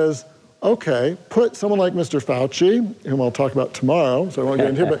 is, okay, put someone like Mr. Fauci, whom I'll talk about tomorrow, so I won't get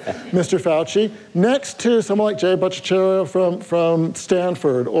into it, but Mr. Fauci, next to someone like Jay Bhattacharya from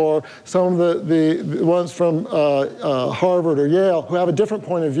Stanford, or some of the ones from Harvard or Yale who have a different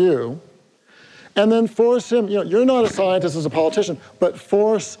point of view, and then force him, you're not a scientist as a politician, but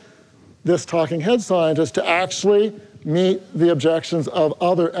force this talking head scientist to actually meet the objections of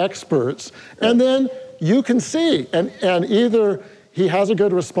other experts. And then you can see, and either he has a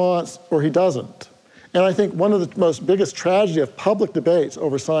good response or he doesn't. And I think one of the most biggest tragedy of public debates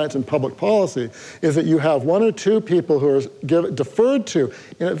over science and public policy is that you have one or two people who are deferred to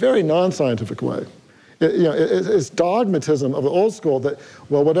in a very non-scientific way. It's dogmatism of the old school that,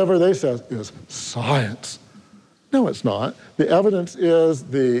 well, whatever they say is science. No, it's not. The evidence is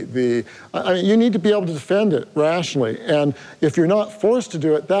you need to be able to defend it rationally. And if you're not forced to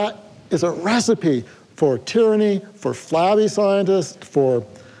do it, that is a recipe for tyranny, for flabby scientists, for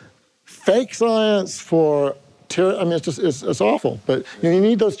fake science, it's awful. But you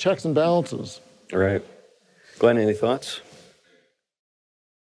need those checks and balances. All right. Glenn, any thoughts?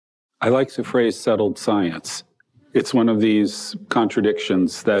 I like the phrase settled science. It's one of these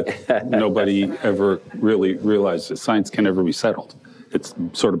contradictions that nobody ever really realizes. Science can never be settled. It's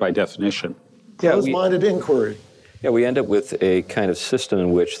sort of by definition. Closed-minded inquiry. Yeah, we end up with a kind of system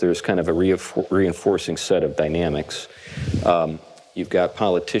in which there's kind of a reinforcing set of dynamics. You've got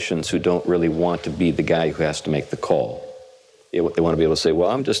politicians who don't really want to be the guy who has to make the call. They want to be able to say,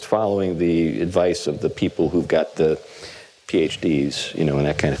 well, I'm just following the advice of the people who've got the PhDs, and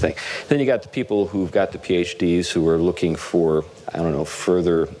that kind of thing. Then you got the people who've got the PhDs who are looking for,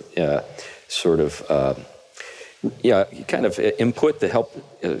 further kind of input to help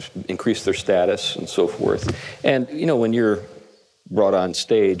increase their status and so forth. And, when you're brought on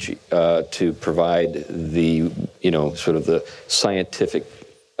stage to provide the, sort of the scientific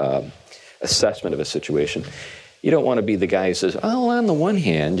assessment of a situation, you don't want to be the guy who says, oh, on the one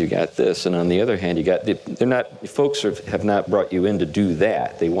hand, you got this, and on the other hand, you got... Folks have not brought you in to do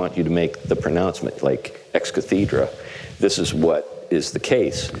that. They want you to make the pronouncement, like ex cathedra. This is what is the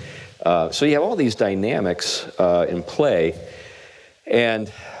case. So you have all these dynamics in play,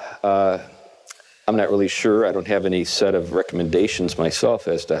 and I'm not really sure. I don't have any set of recommendations myself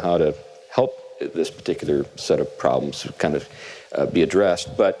as to how to help this particular set of problems kind of be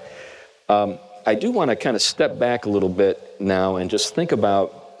addressed. But I do want to kind of step back a little bit now and just think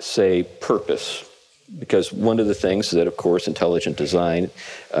about, say, purpose. Because one of the things that, of course, intelligent design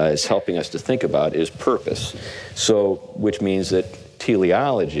is helping us to think about is purpose. So, which means that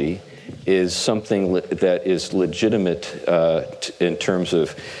teleology is something that is legitimate in terms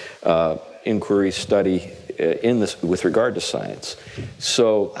of inquiry, study in this with regard to science.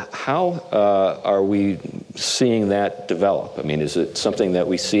 So how are we seeing that develop? I mean, is it something that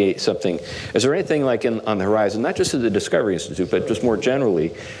we see something, is there anything like on the horizon, not just at the Discovery Institute, but just more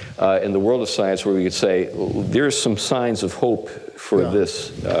generally in the world of science where we could say, there's some signs of hope for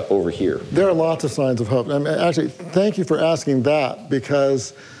this over here? There are lots of signs of hope. I mean, actually, thank you for asking that,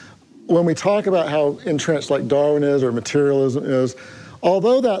 because when we talk about how entrenched like Darwin is or materialism is,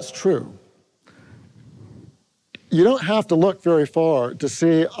 although that's true, you don't have to look very far to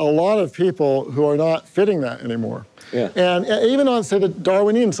see a lot of people who are not fitting that anymore. Yeah. And even on, say, the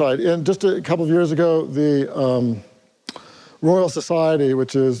Darwinian side, and just a couple of years ago, the Royal Society,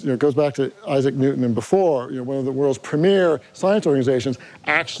 which is, goes back to Isaac Newton and before, one of the world's premier science organizations,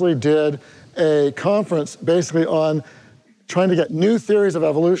 actually did a conference basically on trying to get new theories of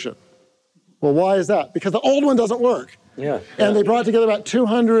evolution. Well, why is that? Because the old one doesn't work. Yeah. And they brought together about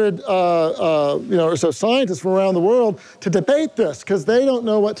 200 or so scientists from around the world to debate this, because they don't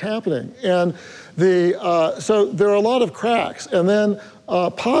know what's happening. And so there are a lot of cracks. And then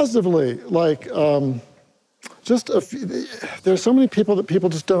positively, like just a few, there's so many people that people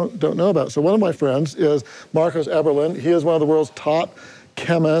just don't know about. So one of my friends is Marcos Eberlin. He is one of the world's top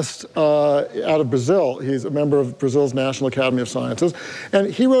chemists out of Brazil. He's a member of Brazil's National Academy of Sciences. And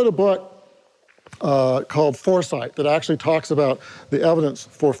he wrote a book called Foresight that actually talks about the evidence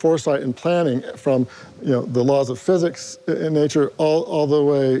for foresight in planning from the laws of physics in nature all the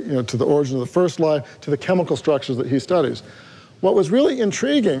way to the origin of the first life to the chemical structures that he studies. What was really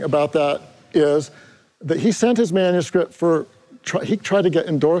intriguing about that is that he sent his manuscript he tried to get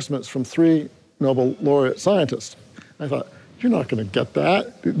endorsements from 3 Nobel laureate scientists. I thought, you're not going to get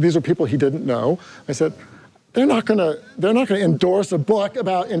that. These are people he didn't know. I said, they're not going to endorse a book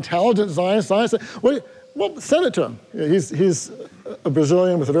about intelligent science. Well, send it to him. He's a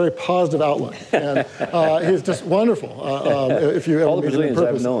Brazilian with a very positive outlook, and he's just wonderful. If you ever all the Brazilians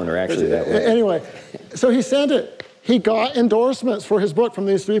I've known are actually that way. Anyway, so he sent it. He got endorsements for his book from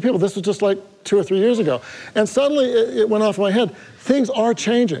these 3 people. This was just like 2 or 3 years ago, and suddenly it went off my head. Things are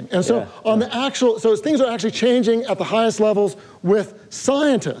changing, and so things are actually changing at the highest levels with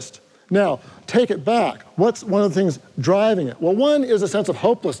scientists. Now, take it back. What's one of the things driving it? Well, one is a sense of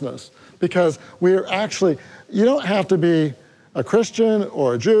hopelessness, because we're actually, you don't have to be a Christian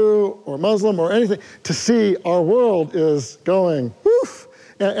or a Jew or Muslim or anything to see our world is going woof.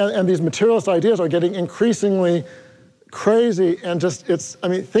 And these materialist ideas are getting increasingly crazy, and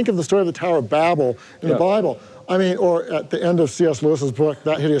think of the story of the Tower of Babel in the Bible. Or at the end of C.S. Lewis's book,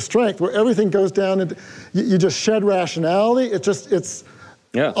 That Hideous Strength, where everything goes down and you just shed rationality. It's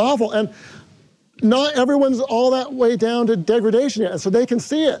awful. And not everyone's all that way down to degradation yet, and so they can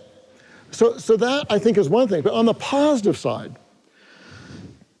see it. So that, I think, is one thing. But on the positive side,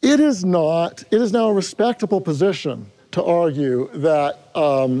 it is now a respectable position to argue that,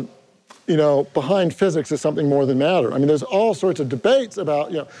 behind physics is something more than matter. There's all sorts of debates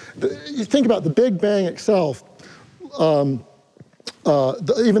about, you think about the Big Bang itself, even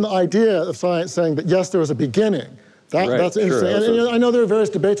the idea of science saying that, yes, there was a beginning. That's interesting. And I know there are various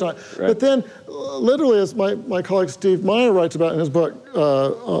debates on it. Right. But then, literally, as my colleague Steve Meyer writes about in his book,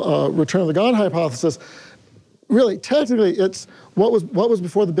 Return of the God Hypothesis, really, technically, it's what was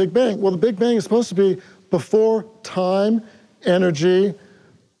before the Big Bang? Well, the Big Bang is supposed to be before time, energy,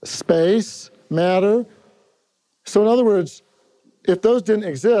 space, matter. So in other words, if those didn't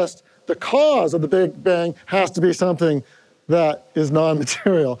exist, the cause of the Big Bang has to be something that is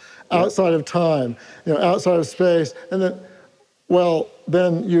non-material, outside of time, outside of space, and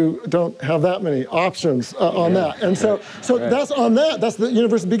then you don't have that many options on that. And so that's on that. That's the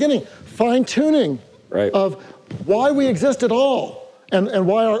universe's beginning. Fine-tuning of why we exist at all, and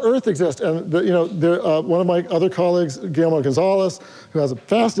why our Earth exists. And one of my other colleagues, Guillermo Gonzalez, who has a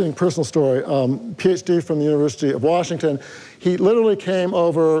fascinating personal story, PhD from the University of Washington, he literally came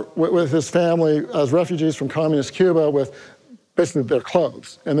over with his family as refugees from communist Cuba with basically their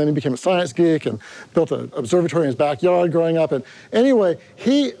clothes. And then he became a science geek and built an observatory in his backyard growing up. And anyway,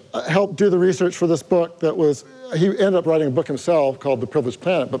 he helped do the research for this book he ended up writing a book himself called The Privileged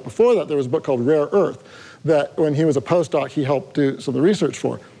Planet. But before that, there was a book called Rare Earth that when he was a postdoc, he helped do some of the research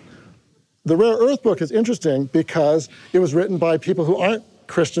for. The Rare Earth book is interesting because it was written by people who aren't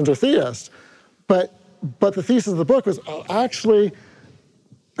Christians or theists. But the thesis of the book was actually,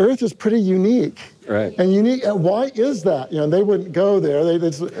 Earth is pretty unique. Right. And unique. And why is that? They wouldn't go there.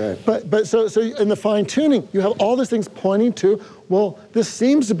 But so in the fine tuning, you have all these things pointing to well, this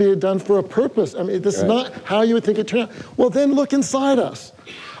seems to be done for a purpose. I mean, this is not how you would think it turned out. Well, then look inside us.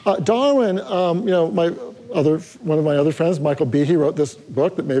 Darwin, one of my other friends, Michael Behe, wrote this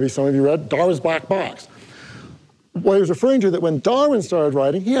book that maybe some of you read, Darwin's Black Box. What he was referring to, that when Darwin started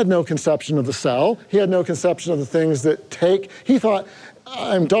writing, he had no conception of the cell. He had no conception of the things that he thought,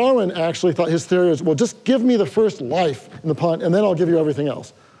 Darwin actually thought his theory was, well, just give me the first life in the pond, and then I'll give you everything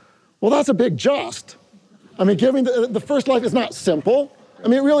else. Well, that's a big just. I mean, giving the first life is not simple. I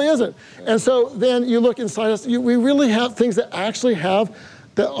mean, it really isn't. And so then you look inside us, we really have things that actually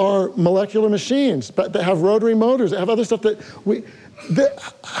that are molecular machines, but that have rotary motors, that have other stuff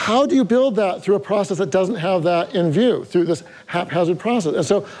how do you build that through a process that doesn't have that in view, through this haphazard process? And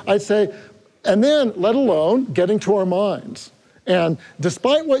so I'd say, and then let alone getting to our minds. And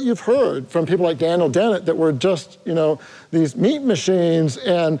despite what you've heard from people like Daniel Dennett that we're just, these meat machines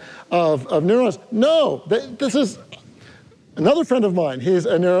and of neurons, no, this is another friend of mine. He's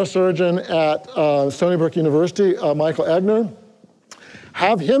a neurosurgeon at Stony Brook University, Michael Egner.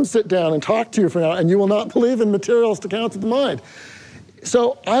 Have him sit down and talk to you for an hour, and you will not believe in materials to count to the mind.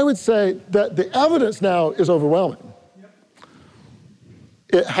 So I would say that the evidence now is overwhelming.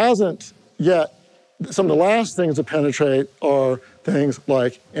 It hasn't yet. Some of the last things to penetrate are things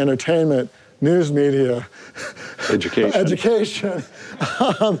like entertainment, news media, education.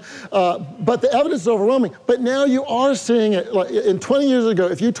 But the evidence is overwhelming. But now you are seeing it. Like in 20 years ago,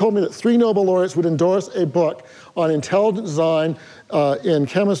 if you told me that 3 Nobel laureates would endorse a book on intelligent design in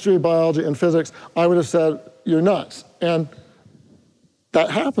chemistry, biology, and physics, I would have said, you're nuts. And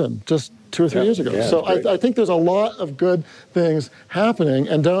that happened just 2 or 3 years ago. So I think there's a lot of good things happening,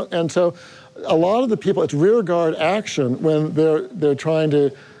 and so a lot of the people, it's rearguard action when they're trying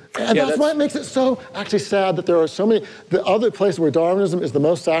to, and that's why it makes it so actually sad that there are so many. The other place where Darwinism is the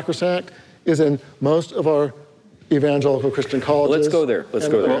most sacrosanct is in most of our evangelical Christian colleges. Let's go there.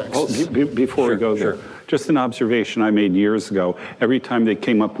 Before we go there, just an observation I made years ago. Every time they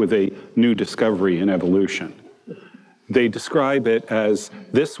came up with a new discovery in evolution, they describe it as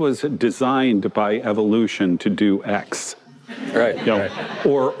this was designed by evolution to do X. Right.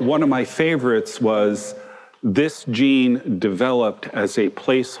 Or one of my favorites was this gene developed as a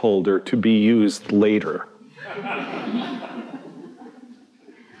placeholder to be used later.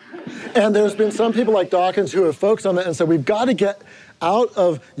 And there's been some people like Dawkins who have focused on that and said we've got to get out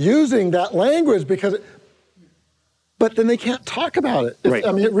of using that language because but then they can't talk about it. Right.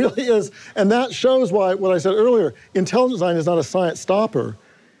 I mean, it really is. And that shows why, what I said earlier, intelligent design is not a science stopper.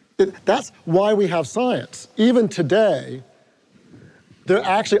 That's why we have science. Even today, they're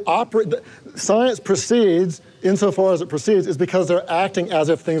actually science proceeds, insofar as it proceeds, is because they're acting as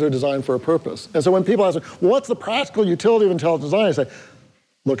if things are designed for a purpose. And so when people ask, well, what's the practical utility of intelligent design? I say,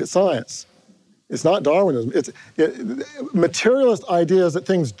 look at science. It's not Darwinism. It's materialist ideas that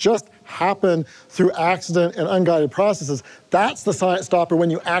things just happen through accident and unguided processes. That's the science stopper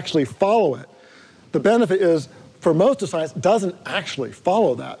when you actually follow it. The benefit is, for most of science, doesn't actually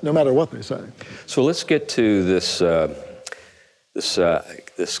follow that, no matter what they say. So let's get to this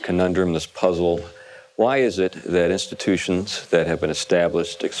conundrum, this puzzle. Why is it that institutions that have been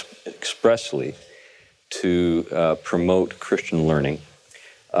established expressly to promote Christian learning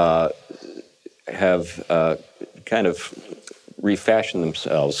have kind of refashioned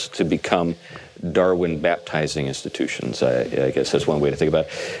themselves to become Darwin baptizing institutions? I guess that's one way to think about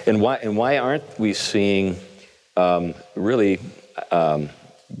it. And why aren't we seeing really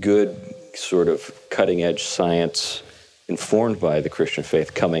good sort of cutting-edge science informed by the Christian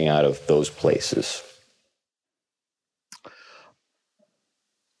faith coming out of those places?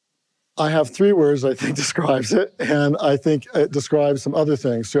 I have 3 words I think describes it, and I think it describes some other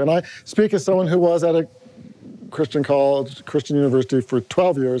things too. And I speak as someone who was at a Christian college, Christian university for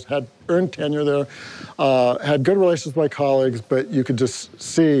 12 years, had earned tenure there, had good relations with my colleagues, but you could just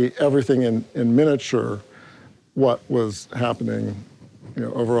see everything in miniature what was happening,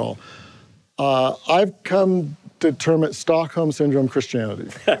 overall. I've come to term it Stockholm Syndrome Christianity.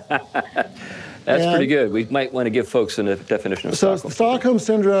 That's pretty good. We might want to give folks a definition of Stockholm. So Stockholm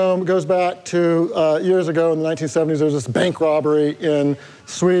Syndrome goes back to years ago in the 1970s. There was this bank robbery in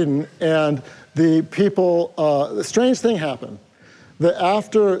Sweden, and the people, the strange thing happened, that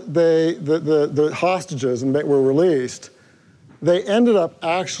after the hostages were released, they ended up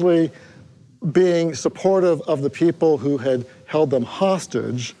actually being supportive of the people who had held them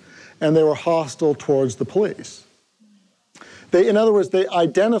hostage, and they were hostile towards the police. In other words, they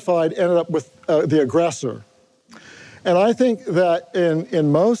ended up with the aggressor. And I think that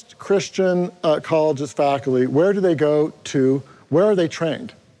in most Christian colleges, faculty, where do they go to? Where are they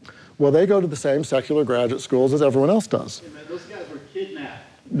trained? Well, they go to the same secular graduate schools as everyone else does.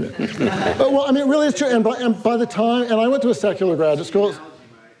 Well, I mean, it really is true. And by the time, and I went to a secular graduate school.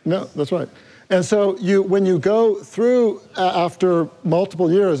 No, that's right. And so when you go through after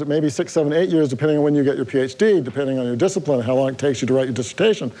multiple years, it may be 6, 7, 8 years, depending on when you get your PhD, depending on your discipline, how long it takes you to write your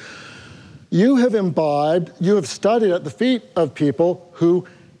dissertation, you have imbibed, you have studied at the feet of people who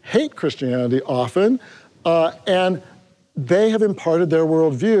hate Christianity often, and they have imparted their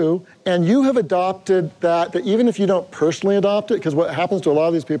worldview, and you have adopted that even if you don't personally adopt it, because what happens to a lot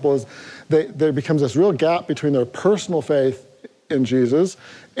of these people is there becomes this real gap between their personal faith in Jesus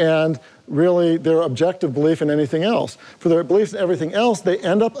and really their objective belief in anything else. For their beliefs in everything else, they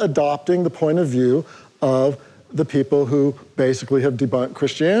end up adopting the point of view of the people who basically have debunked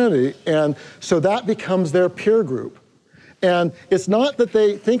Christianity. And so that becomes their peer group. And it's not that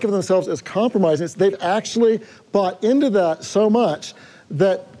they think of themselves as compromising, it's they've actually bought into that so much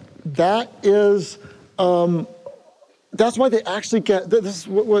that is, that's why they actually get, this is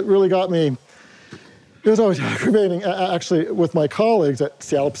what really got me. It was always aggravating, actually, with my colleagues at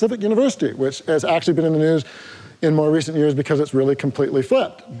Seattle Pacific University, which has actually been in the news in more recent years because it's really completely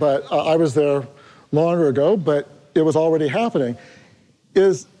flipped. But I was there longer ago, but it was already happening,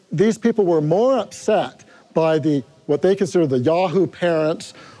 is these people were more upset by what they consider the Yahoo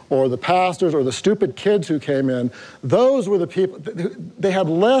parents or the pastors or the stupid kids who came in. Those were the people, they had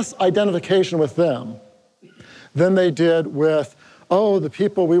less identification with them than they did with, the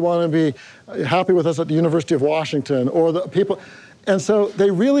people we want to be happy with us at the University of Washington, or the people. And so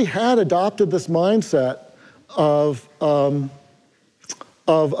they really had adopted this mindset of the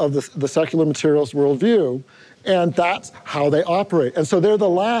secular materialist worldview, and that's how they operate. And so they're the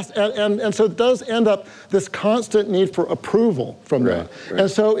last, and so it does end up this constant need for approval from them. Right. And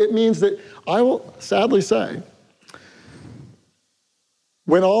so it means that I will sadly say,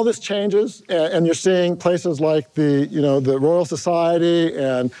 when all this changes, and you're seeing places like the Royal Society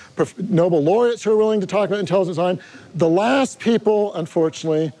and Nobel laureates who are willing to talk about intelligent design, the last people,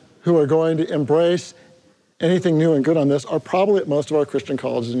 unfortunately, who are going to embrace anything new and good on this are probably at most of our Christian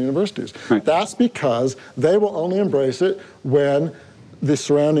colleges and universities. Right. That's because they will only embrace it when the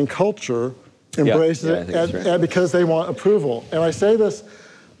surrounding culture embraces it, and because they want approval. And I say this,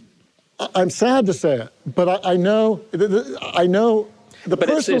 I'm sad to say it, but I know the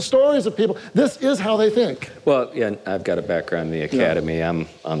personal stories of people, this is how they think. Well, yeah, I've got a background in the academy. Yeah. I'm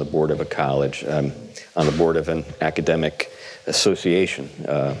on the board of a college. I'm on the board of an academic association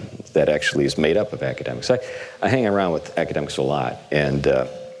that actually is made up of academics. I hang around with academics a lot, and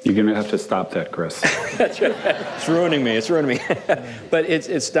you're going to have to stop that, Chris. That's right. It's ruining me. But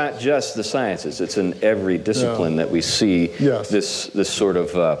it's not just the sciences. It's in every discipline that we see this sort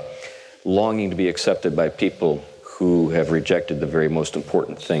of longing to be accepted by people who have rejected the very most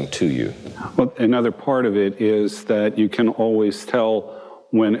important thing to you. Well, another part of it is that you can always tell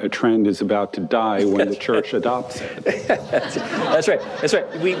when a trend is about to die when the church adopts it. That's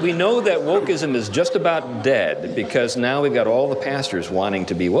right. We know that wokeism is just about dead because now we've got all the pastors wanting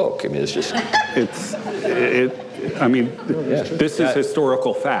to be woke. I mean, it's just... This is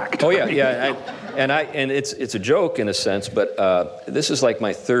historical fact. Oh, yeah. And it's a joke in a sense, but this is like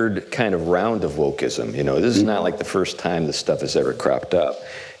my third kind of round of wokeism. This is not like the first time this stuff has ever cropped up.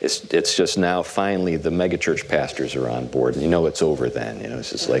 It's just now finally the megachurch pastors are on board, and it's over then.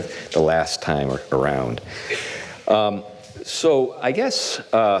 It's just like the last time around. So I guess...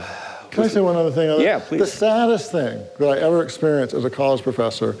 Can I say one other thing? Yeah, please. The saddest thing that I ever experienced as a college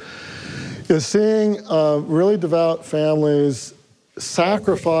professor is seeing really devout families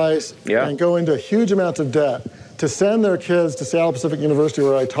sacrifice and go into huge amounts of debt to send their kids to Seattle Pacific University,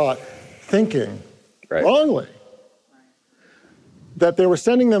 where I taught, thinking wrongly that they were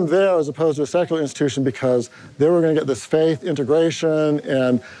sending them there as opposed to a secular institution because they were going to get this faith integration,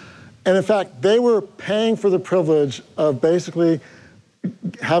 and in fact they were paying for the privilege of basically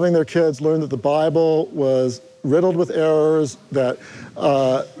having their kids learn that the Bible was riddled with errors, that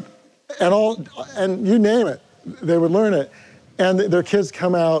and you name it, they would learn it. And their kids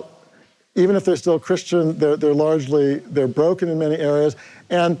come out, even if they're still Christian, they're broken in many areas.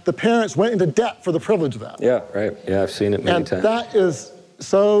 And the parents went into debt for the privilege of that. Yeah, right. Yeah, I've seen it many times. And that is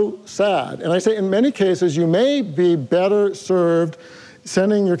so sad. And I say in many cases, you may be better served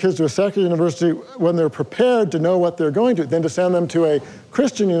sending your kids to a secular university when they're prepared to know what they're going to than to send them to a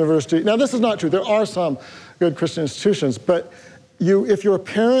Christian university. Now, this is not true. There are some good Christian institutions. But if you're a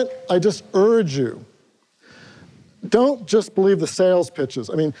parent, I just urge you, don't just believe the sales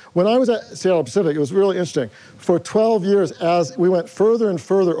pitches. I mean, when I was at Seattle Pacific, it was really interesting. For 12 years, as we went further and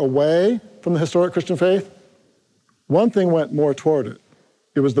further away from the historic Christian faith, one thing went more toward it.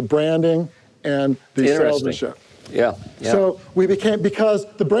 It was the branding and the salesmanship. Yeah. So we became, because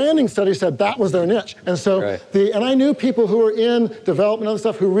the branding study said that was their niche. And so and I knew people who were in development and other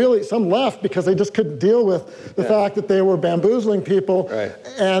stuff who really, some left because they just couldn't deal with the fact that they were bamboozling people. Right.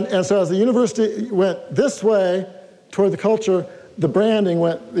 And so as the university went this way toward the culture, the branding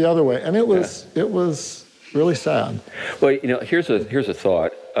went the other way. And it was really sad. Well, here's a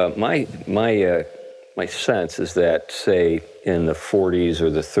thought. My sense is that, say, in the 40s or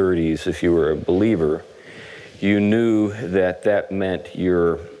the 30s, if you were a believer, you knew that meant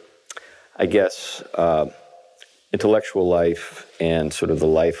your, I guess, intellectual life and sort of the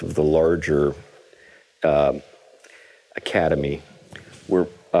life of the larger academy were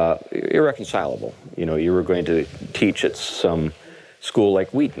irreconcilable. You were going to teach at some school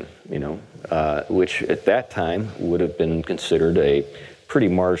like Wheaton, which at that time would have been considered a pretty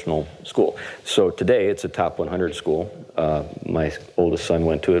marginal school. So today it's a top 100 school. My oldest son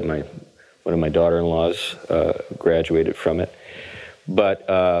went to it. One of my daughter-in-laws graduated from it. But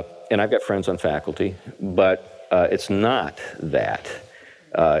and I've got friends on faculty, but it's not that.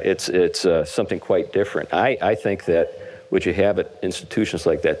 It's something quite different. I think that what you have at institutions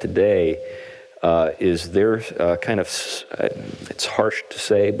like that today is they're kind of, it's harsh to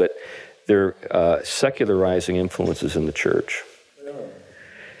say, but they're secularizing influences in the church.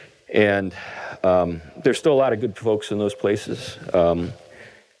 And there's still a lot of good folks in those places,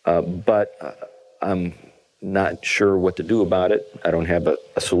 but I'm not sure what to do about it. I don't have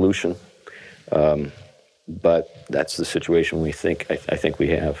a solution, but that's the situation I think we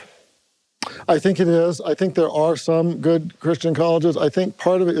have. I think it is. I think there are some good Christian colleges. I think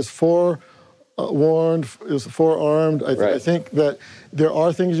part of it is forewarned, is forearmed. I think that there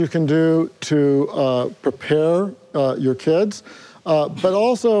are things you can do to prepare your kids. But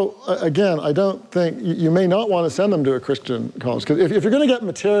also, again, I don't think, you may not want to send them to a Christian college. Because if you're going to get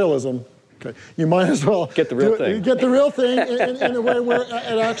materialism, you might as well get the real thing. Get the real thing in a way where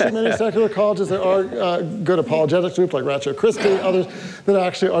at actually many secular colleges there are good apologetics groups like Ratio Christi, others that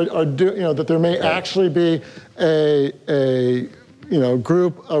actually are that there may actually be a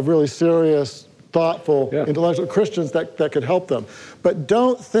group of really serious, thoughtful, intellectual Christians that could help them. But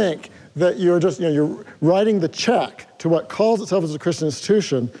don't think that you're just, you're writing the check to what calls itself as a Christian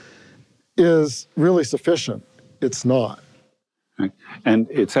institution is really sufficient. It's not. Right. And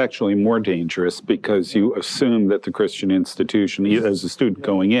it's actually more dangerous because you assume that the Christian institution, as a student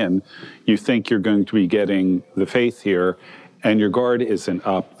going in, you think you're going to be getting the faith here, and your guard isn't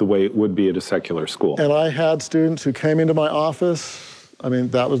up the way it would be at a secular school. And I had students who came into my office. I mean,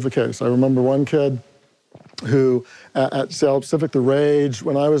 that was the case. I remember one kid who, at Seattle Pacific, the rage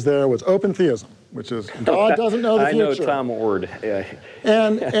when I was there was open theism, which is God doesn't know the future. I know Tom Ward. Yeah.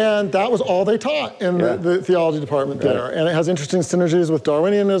 And that was all they taught in the theology department there. And it has interesting synergies with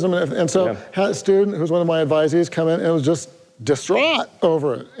Darwinianism. And so had a student who was one of my advisees come in and was just distraught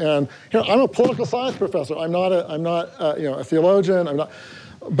over it. And I'm a political science professor. I'm not a theologian. I'm not.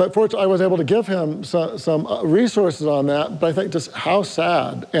 But fortunately, I was able to give him some resources on that. But I think just how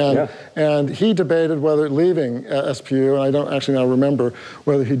sad. And he debated whether leaving SPU, and I don't actually now remember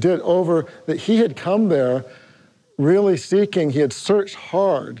whether he did, over that he had come there really seeking, he had searched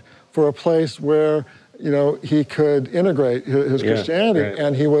hard for a place where, he could integrate his Christianity.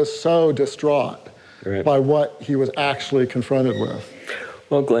 And he was so distraught by what he was actually confronted with.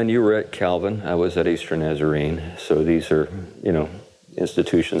 Well, Glenn, you were at Calvin. I was at Eastern Nazarene. So these are,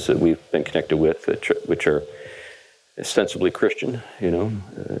 institutions that we've been connected with, which are ostensibly Christian,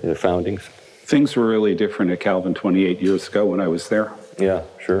 their foundings. Things were really different at Calvin 28 years ago when I was there. Yeah,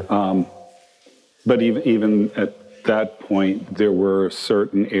 sure. But even at that point, there were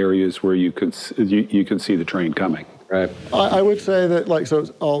certain areas where you could see the train coming. Right. I would say that,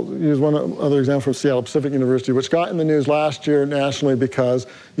 I'll use one other example from Seattle Pacific University, which got in the news last year nationally because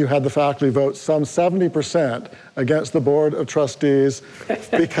you had the faculty vote some 70% against the board of trustees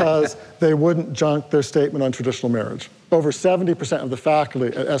because they wouldn't junk their statement on traditional marriage. Over 70% of the faculty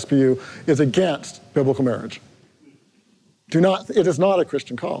at SPU is against biblical marriage. It is not a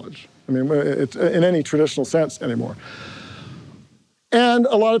Christian college. I mean, it's in any traditional sense anymore. And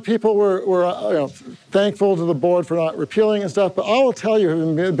a lot of people were thankful to the board for not repealing and stuff, but I will tell you,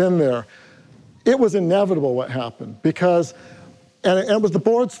 having been there, it was inevitable what happened because, and it was the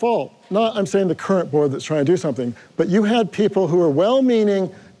board's fault. Not, I'm saying the current board that's trying to do something, but you had people who were well-meaning,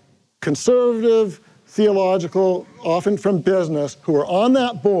 conservative, theological, often from business, who were on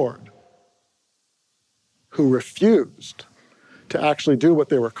that board, who refused to actually do what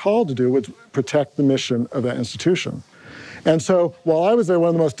they were called to do, which protect the mission of that institution. And so while I was there, one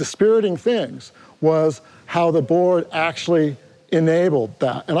of the most dispiriting things was how the board actually enabled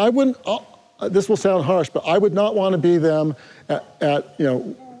that. And this will sound harsh, but I would not want to be them at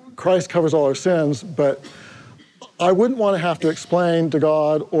Christ covers all our sins, but I wouldn't want to have to explain to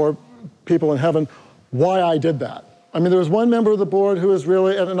God or people in heaven why I did that. I mean, there was one member of the board who was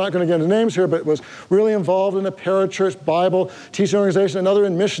really, and I'm not going to get into names here, but was really involved in a parachurch Bible teaching organization, another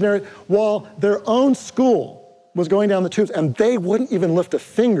in missionary, while their own school was going down the tubes, and they wouldn't even lift a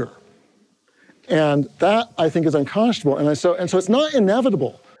finger. And that, I think, is unconscionable. And so it's not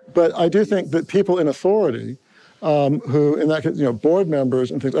inevitable, but I do think that people in authority, who, in that case, board members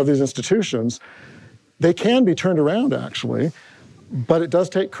and things of these institutions, they can be turned around, actually, but it does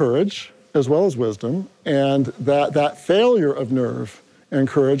take courage as well as wisdom, and that failure of nerve and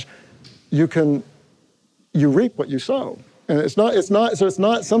courage, you reap what you sow. And it's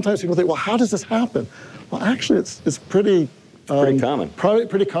not, sometimes people think, well, how does this happen? Well, actually, it's pretty common. Probably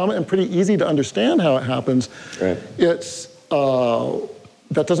pretty common and pretty easy to understand how it happens. Right.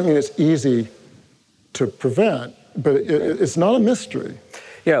 That doesn't mean it's easy to prevent, but it's not a mystery.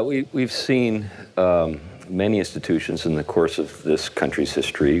 Yeah, we've seen many institutions in the course of this country's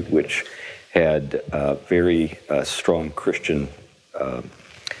history which had very strong Christian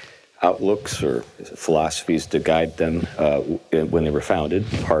outlooks or philosophies to guide them when they were founded.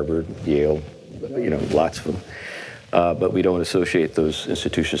 Harvard, Yale, lots of them. But we don't associate those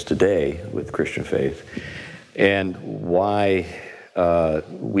institutions today with Christian faith. And why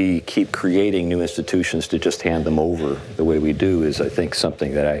we keep creating new institutions to just hand them over the way we do is, I think,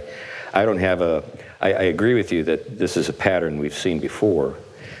 something that I don't have I agree with you that this is a pattern we've seen before,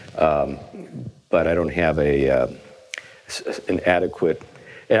 but I don't have an adequate,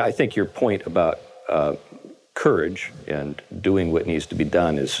 and I think your point about courage and doing what needs to be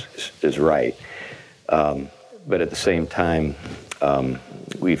done is right. But at the same time,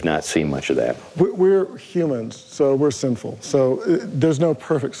 we've not seen much of that. We're humans, so we're sinful. So there's no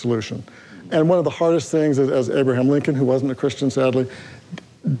perfect solution. And one of the hardest things, as Abraham Lincoln, who wasn't a Christian, sadly,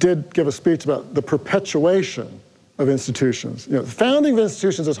 did give a speech about the perpetuation of institutions. The founding of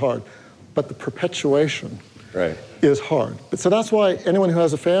institutions is hard, but the perpetuation is hard. So that's why anyone who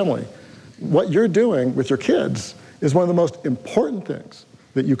has a family, what you're doing with your kids is one of the most important things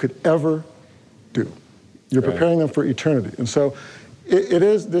that you could ever do. You're preparing them for eternity. And so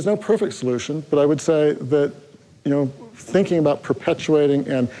there's no perfect solution, but I would say that, thinking about perpetuating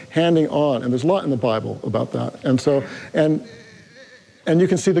and handing on, and there's a lot in the Bible about that. And so, and you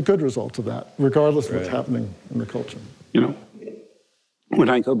can see the good results of that, regardless of what's happening in the culture. When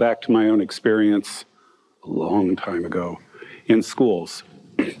I go back to my own experience a long time ago in schools,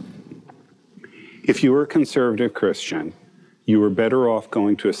 if you were a conservative Christian, you were better off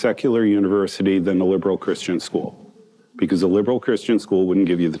going to a secular university than a liberal Christian school, because a liberal Christian school wouldn't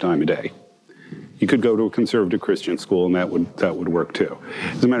give you the time of day. You could go to a conservative Christian school, and that would work too.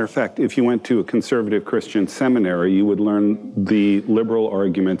 As a matter of fact, if you went to a conservative Christian seminary, you would learn the liberal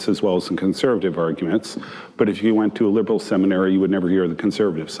arguments as well as the conservative arguments. But if you went to a liberal seminary, you would never hear the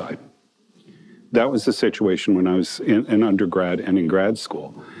conservative side. That was the situation when I was in undergrad and in grad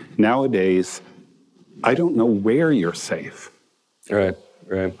school. Nowadays, I don't know where you're safe. Right.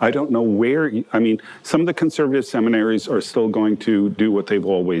 I don't know where, some of the conservative seminaries are still going to do what they've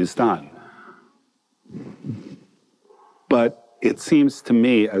always done. But it seems to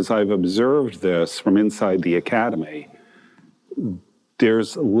me, as I've observed this from inside the academy,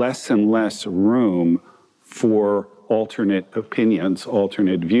 there's less and less room for alternate opinions,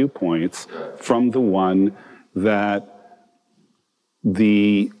 alternate viewpoints from the one that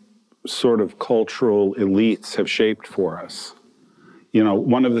the sort of cultural elites have shaped for us.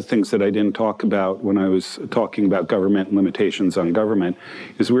 One of the things that I didn't talk about when I was talking about government and limitations on government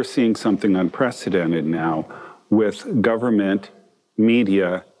is we're seeing something unprecedented now with government,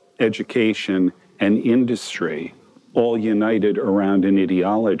 media, education, and industry all united around an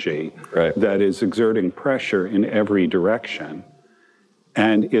ideology that is exerting pressure in every direction.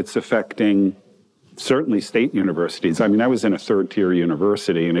 And it's affecting certainly state universities. I was in a third-tier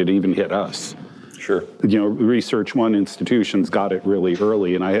university, and it even hit us. Sure. Research One institutions got it really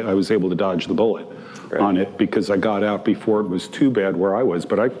early, and I was able to dodge the bullet on it because I got out before it was too bad where I was,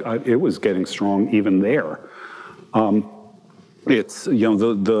 but it was getting strong even there. It's,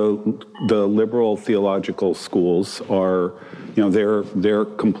 the liberal theological schools are, they're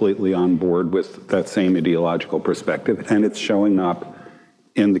completely on board with that same ideological perspective, and it's showing up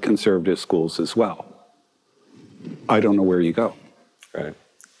in the conservative schools as well. I don't know where you go. Right.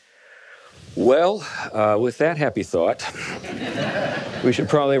 Well, with that happy thought, we should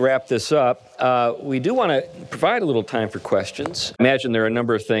probably wrap this up. We do want to provide a little time for questions. I imagine there are a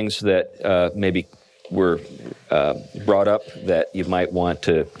number of things that maybe were brought up that you might want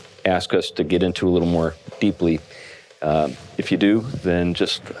to ask us to get into a little more deeply. If you do, then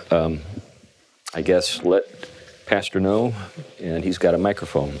just, I guess, let Pastor know, and he's got a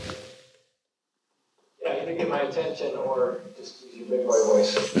microphone. Yeah, you can get my attention or just use your big boy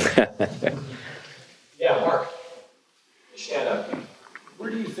voice. Yeah, Mark, stand up. Where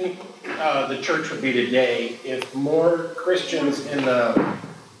do you think the church would be today if more Christians in the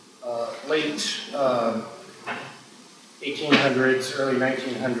late 1800s, early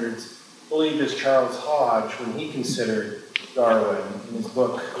 1900s believed as Charles Hodge when he considered Darwin in his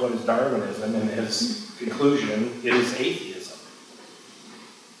book, What is Darwinism? And his conclusion, it is atheism.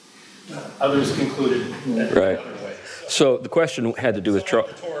 Others concluded that Right. other way. So the question had to do with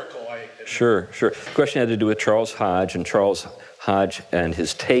Charles. Sure. The question had to do with Charles Hodge and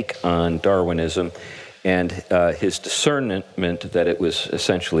his take on Darwinism and his discernment that it was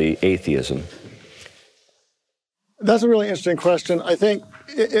essentially atheism. That's a really interesting question. I think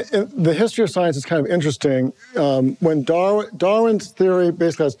the history of science is kind of interesting. When Darwin's theory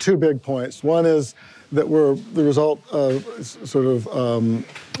basically has two big points. One is that we're the result of sort of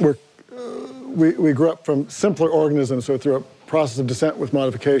we grew up from simpler organisms, so through a process of descent with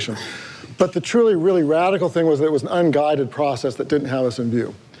modification. But the truly, really radical thing was that it was an unguided process that didn't have us in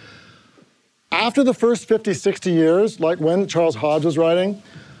view. After the first 50, 60 years, like when Charles Hodge was writing,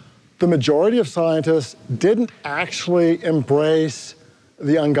 the majority of scientists didn't actually embrace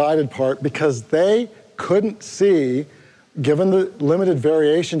the unguided part because they couldn't see, given the limited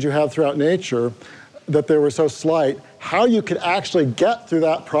variations you have throughout nature, that they were so slight, how you could actually get through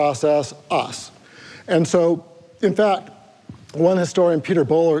that process, us. And so, in fact, one historian, Peter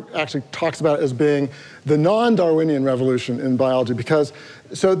Bowler, actually talks about it as being the non-Darwinian revolution in biology because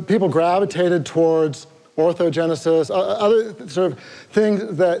so people gravitated towards orthogenesis, other sort of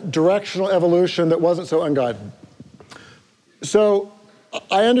things, that directional evolution that wasn't so unguided. So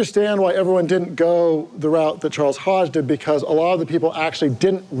I understand why everyone didn't go the route that Charles Hodge did because a lot of the people actually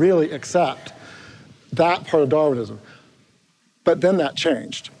didn't really accept that part of Darwinism. But then that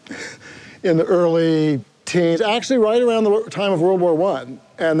changed in the early teens, actually right around the time of World War I,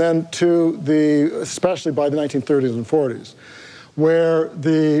 and then especially by the 1930s and 40s, where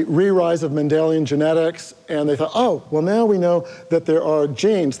the re-rise of Mendelian genetics, and they thought, oh, well now we know that there are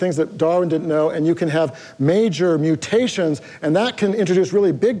genes, things that Darwin didn't know, and you can have major mutations, and that can introduce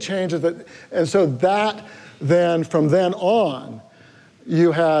really big changes. And so that then, from then on,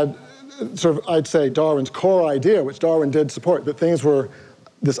 you had sort of, I'd say, Darwin's core idea, which Darwin did support, that things were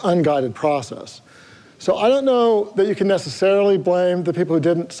this unguided process. So I don't know that you can necessarily blame the people who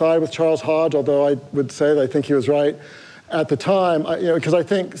didn't side with Charles Hodge, although I would say that I think he was right at the time, because I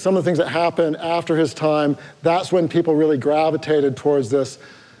think some of the things that happened after his time, that's when people really gravitated towards this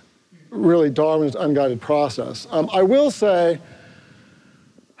really Darwin's unguided process. I will say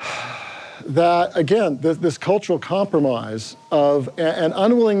that, again, this cultural compromise of an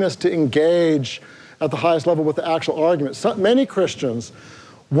unwillingness to engage at the highest level with the actual argument. Many Christians,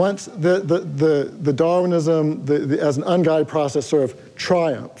 once the Darwinism as an unguided process sort of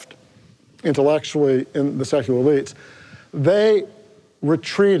triumphed intellectually in the secular elites, they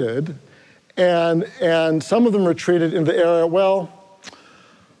retreated, and some of them retreated in the area, well,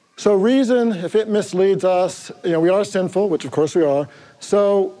 so reason, if it misleads us, we are sinful, which of course we are,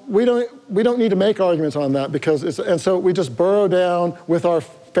 so we don't need to make arguments on that and so we just burrow down with our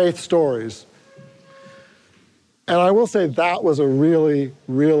faith stories. And I will say that was a really,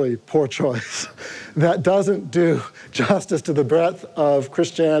 really poor choice. That doesn't do justice to the breadth of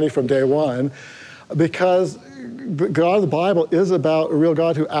Christianity from day one, because the God of the Bible is about a real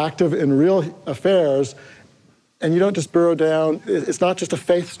God who active in real affairs, and you don't just burrow down. It's not just a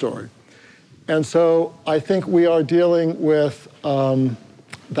faith story. And so I think we are dealing with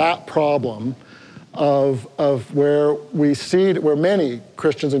that problem of where where many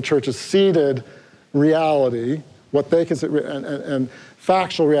Christians and churches seeded reality, what they consider, and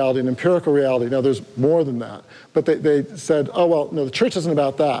factual reality and empirical reality. Now, there's more than that. But they said, oh, well, no, the church isn't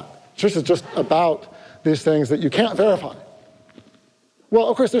about that. The church is just about these things that you can't verify. Well,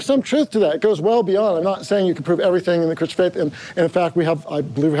 of course, there's some truth to that. It goes well beyond. I'm not saying you can prove everything in the Christian faith. And in fact, I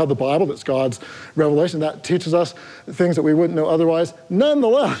believe we have the Bible, that's God's revelation. That teaches us things that we wouldn't know otherwise.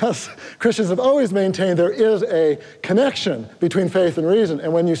 Nonetheless, Christians have always maintained there is a connection between faith and reason.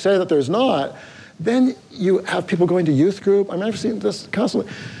 And when you say that there's not, then you have people going to youth group. I've seen this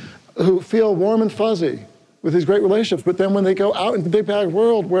constantly, who feel warm and fuzzy with these great relationships, but then when they go out in the big bad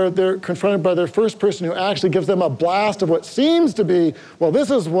world where they're confronted by their first person who actually gives them a blast of what seems to be, well,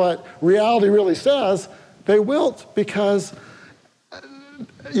 this is what reality really says, they wilt because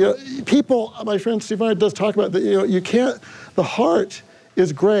people, my friend Steve Meyer does talk about that, you can't, the heart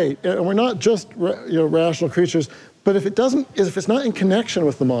is great, and we're not just rational creatures, but if it's not in connection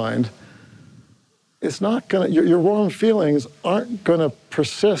with the mind, it's not gonna, your warm feelings aren't gonna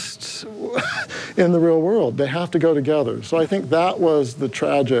persist in the real world. They have to go together. So I think that was the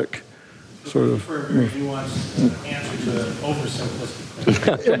tragic sort of. For a very nuanced answer to an oversimplistic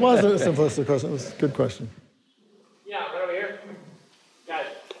question. It wasn't a simplistic question. It was a good question. Yeah, right over here. Got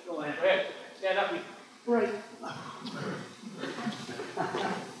it. Go ahead. Stand up. Right.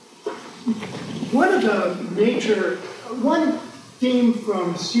 One theme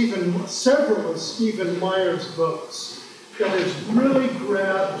from several of Stephen Meyer's books that has really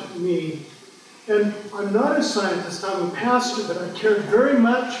grabbed me, and I'm not a scientist, I'm a pastor, but I care very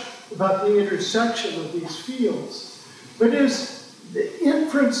much about the intersection of these fields, but is the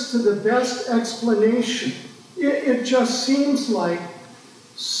inference to the best explanation. It just seems like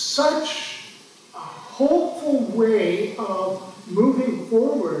such a hopeful way of moving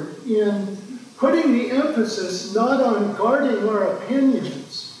forward in putting the emphasis not on guarding our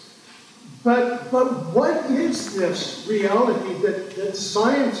opinions, but what is this reality that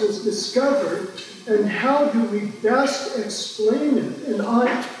science has discovered, and how do we best explain it? And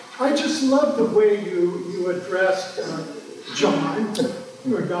I just love the way you addressed John,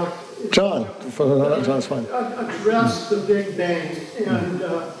 or Dr. John, John's fine. Addressed the Big Bang and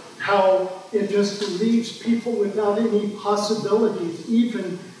how it just leaves people without any possibilities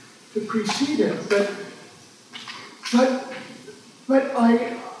even to precede it. But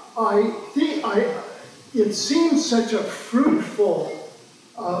I think it seems such a fruitful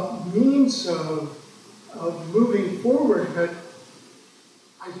means of moving forward, but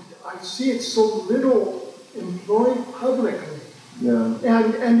I see it so little employed publicly. Yeah.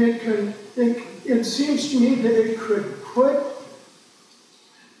 And it seems to me that it could put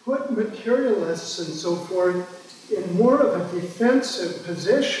materialists and so forth in more of a defensive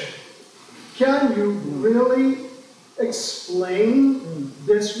position. Can you really explain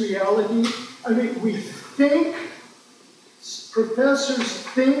this reality? I mean, professors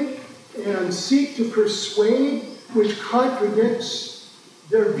think and seek to persuade, which contradicts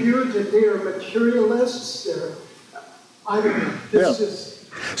their view that they are materialists.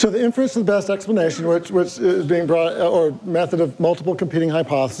 So the inference to the best explanation, which is being brought, or method of multiple competing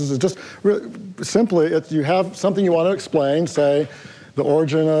hypotheses, is just really simply, you have something you want to explain, say the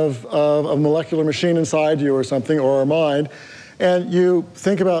origin of a molecular machine inside you or something, or our mind, and you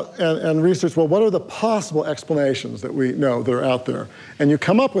think about and research, well, what are the possible explanations that we know that are out there? And you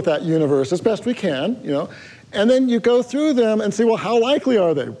come up with that universe as best we can, and then you go through them and see, well, how likely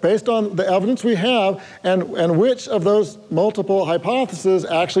are they, based on the evidence we have, and which of those multiple hypotheses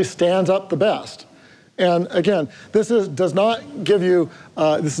actually stands up the best? And again, this does not give you,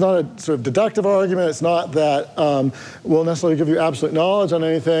 this is not a sort of deductive argument. It's not that will necessarily give you absolute knowledge on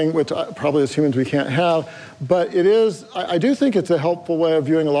anything, which probably as humans we can't have. But it is, I do think it's a helpful way of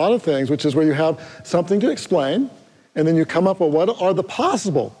viewing a lot of things, which is where you have something to explain, and then you come up with what are the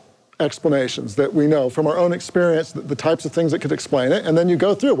possible explanations that we know from our own experience, the types of things that could explain it, and then you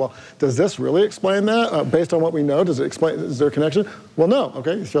go through, well, does this really explain that? Based on what we know, does it explain, is there a connection? Well, no,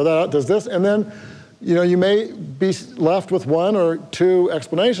 okay, you throw that out, does this? And then, you may be left with one or two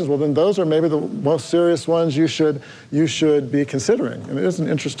explanations. Well, then those are maybe the most serious ones you should be considering. And it is an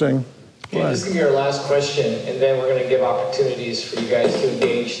interesting Okay, this is going to be our last question, and then we're going to give opportunities for you guys to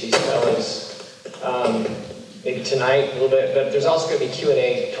engage these fellows. Maybe tonight a little bit, but there's also going to be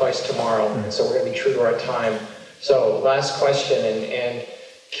Q&A twice tomorrow, and so we're going to be true to our time. So last question, and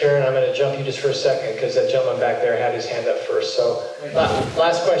Karen, I'm going to jump you just for a second, because that gentleman back there had his hand up first. So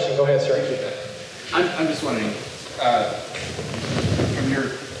last question, go ahead, sir. I'm just wondering, from your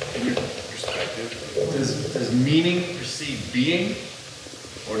perspective, does meaning precede being,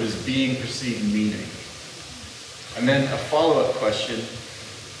 or does being precede meaning? And then a follow-up question,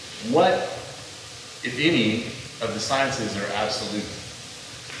 what, if any, of the sciences are absolute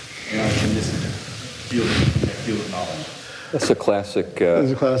in this field of knowledge? That's a classic.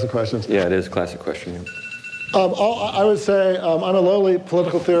 These are classic questions. Yeah, it is a classic question. Yeah. I would say I'm a lowly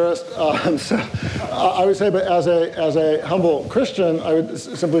political theorist, so I would say, but as a humble Christian, I would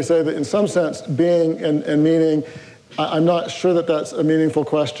simply say that in some sense, being and meaning, I'm not sure that that's a meaningful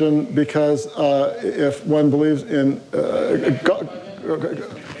question, because if one believes in God. Maybe I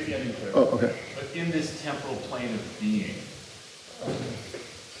didn't clear. Oh, okay. But in this temporal plane of being,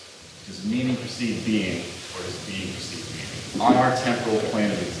 does meaning precede being, or does being precede meaning? On our temporal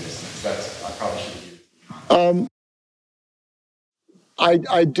plane of existence, I probably should.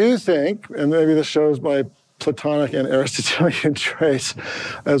 I do think, and maybe this shows my Platonic and Aristotelian traits,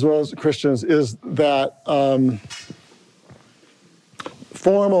 as well as Christians, is that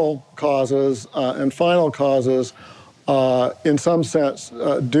formal causes and final causes, in some sense,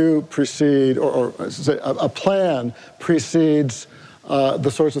 do precede, or say, a plan precedes the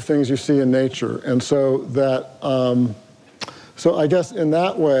sorts of things you see in nature. And so that, so I guess in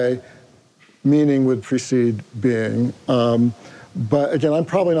that way, meaning would precede being. But again, I'm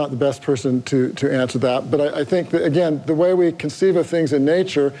probably not the best person to answer that. But I think that, again, the way we conceive of things in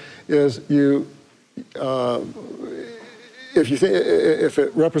nature is if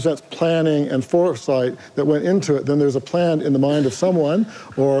it represents planning and foresight that went into it, then there's a plan in the mind of someone,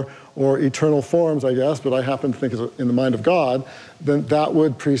 or eternal forms, I guess, but I happen to think it's in the mind of God, then that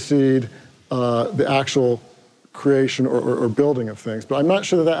would precede the actual creation or building of things. But I'm not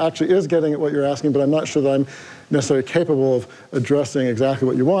sure that actually is getting at what you're asking, but I'm not sure that I'm necessarily capable of addressing exactly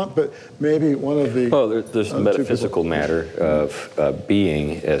what you want, but maybe one of the... Well, there's the metaphysical matter of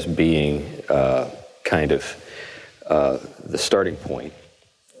being as being kind of the starting point,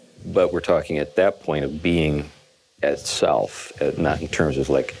 but we're talking at that point of being itself, not in terms of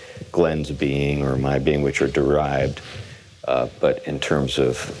like Glenn's being or my being, which are derived, but in terms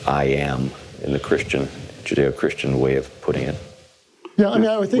of I am in the Judeo-Christian way of putting it. Yeah, I mean,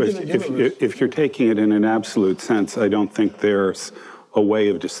 I would think if you're taking it in an absolute sense, I don't think there's a way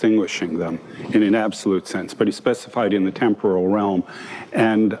of distinguishing them in an absolute sense, but he specified in the temporal realm,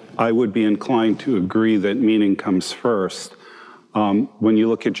 and I would be inclined to agree that meaning comes first. When you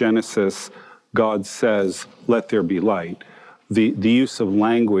look at Genesis, God says, "Let there be light." The use of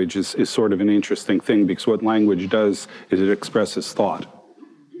language is sort of an interesting thing, because what language does is it expresses thought.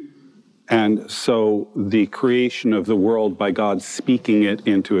 And so the creation of the world by God speaking it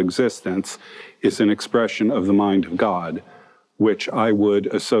into existence is an expression of the mind of God, which I would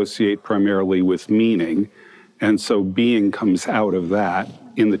associate primarily with meaning. And so being comes out of that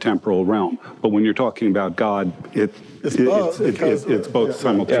in the temporal realm. But when you're talking about God, it's both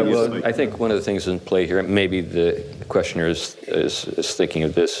simultaneously. Well, I think one of the things in play here, maybe the questioner is thinking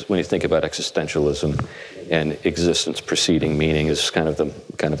of this, when you think about existentialism and existence preceding meaning, is kind of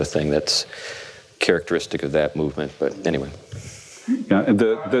a thing that's characteristic of that movement. But anyway. Yeah, and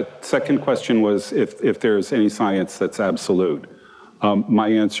the second question was if there's any science that's absolute. My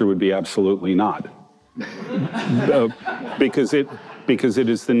answer would be absolutely not. Because it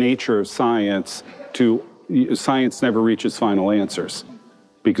is the nature of science science never reaches final answers,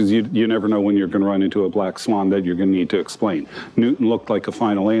 because you never know when you're going to run into a black swan that you're going to need to explain. Newton looked like a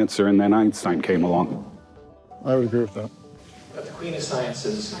final answer, and then Einstein came along. I would agree with that. But the queen of science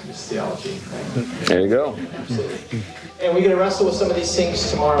is theology, right? There you go. Absolutely. And we're going to wrestle with some of these things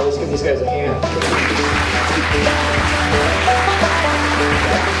tomorrow. Let's give these guys a hand.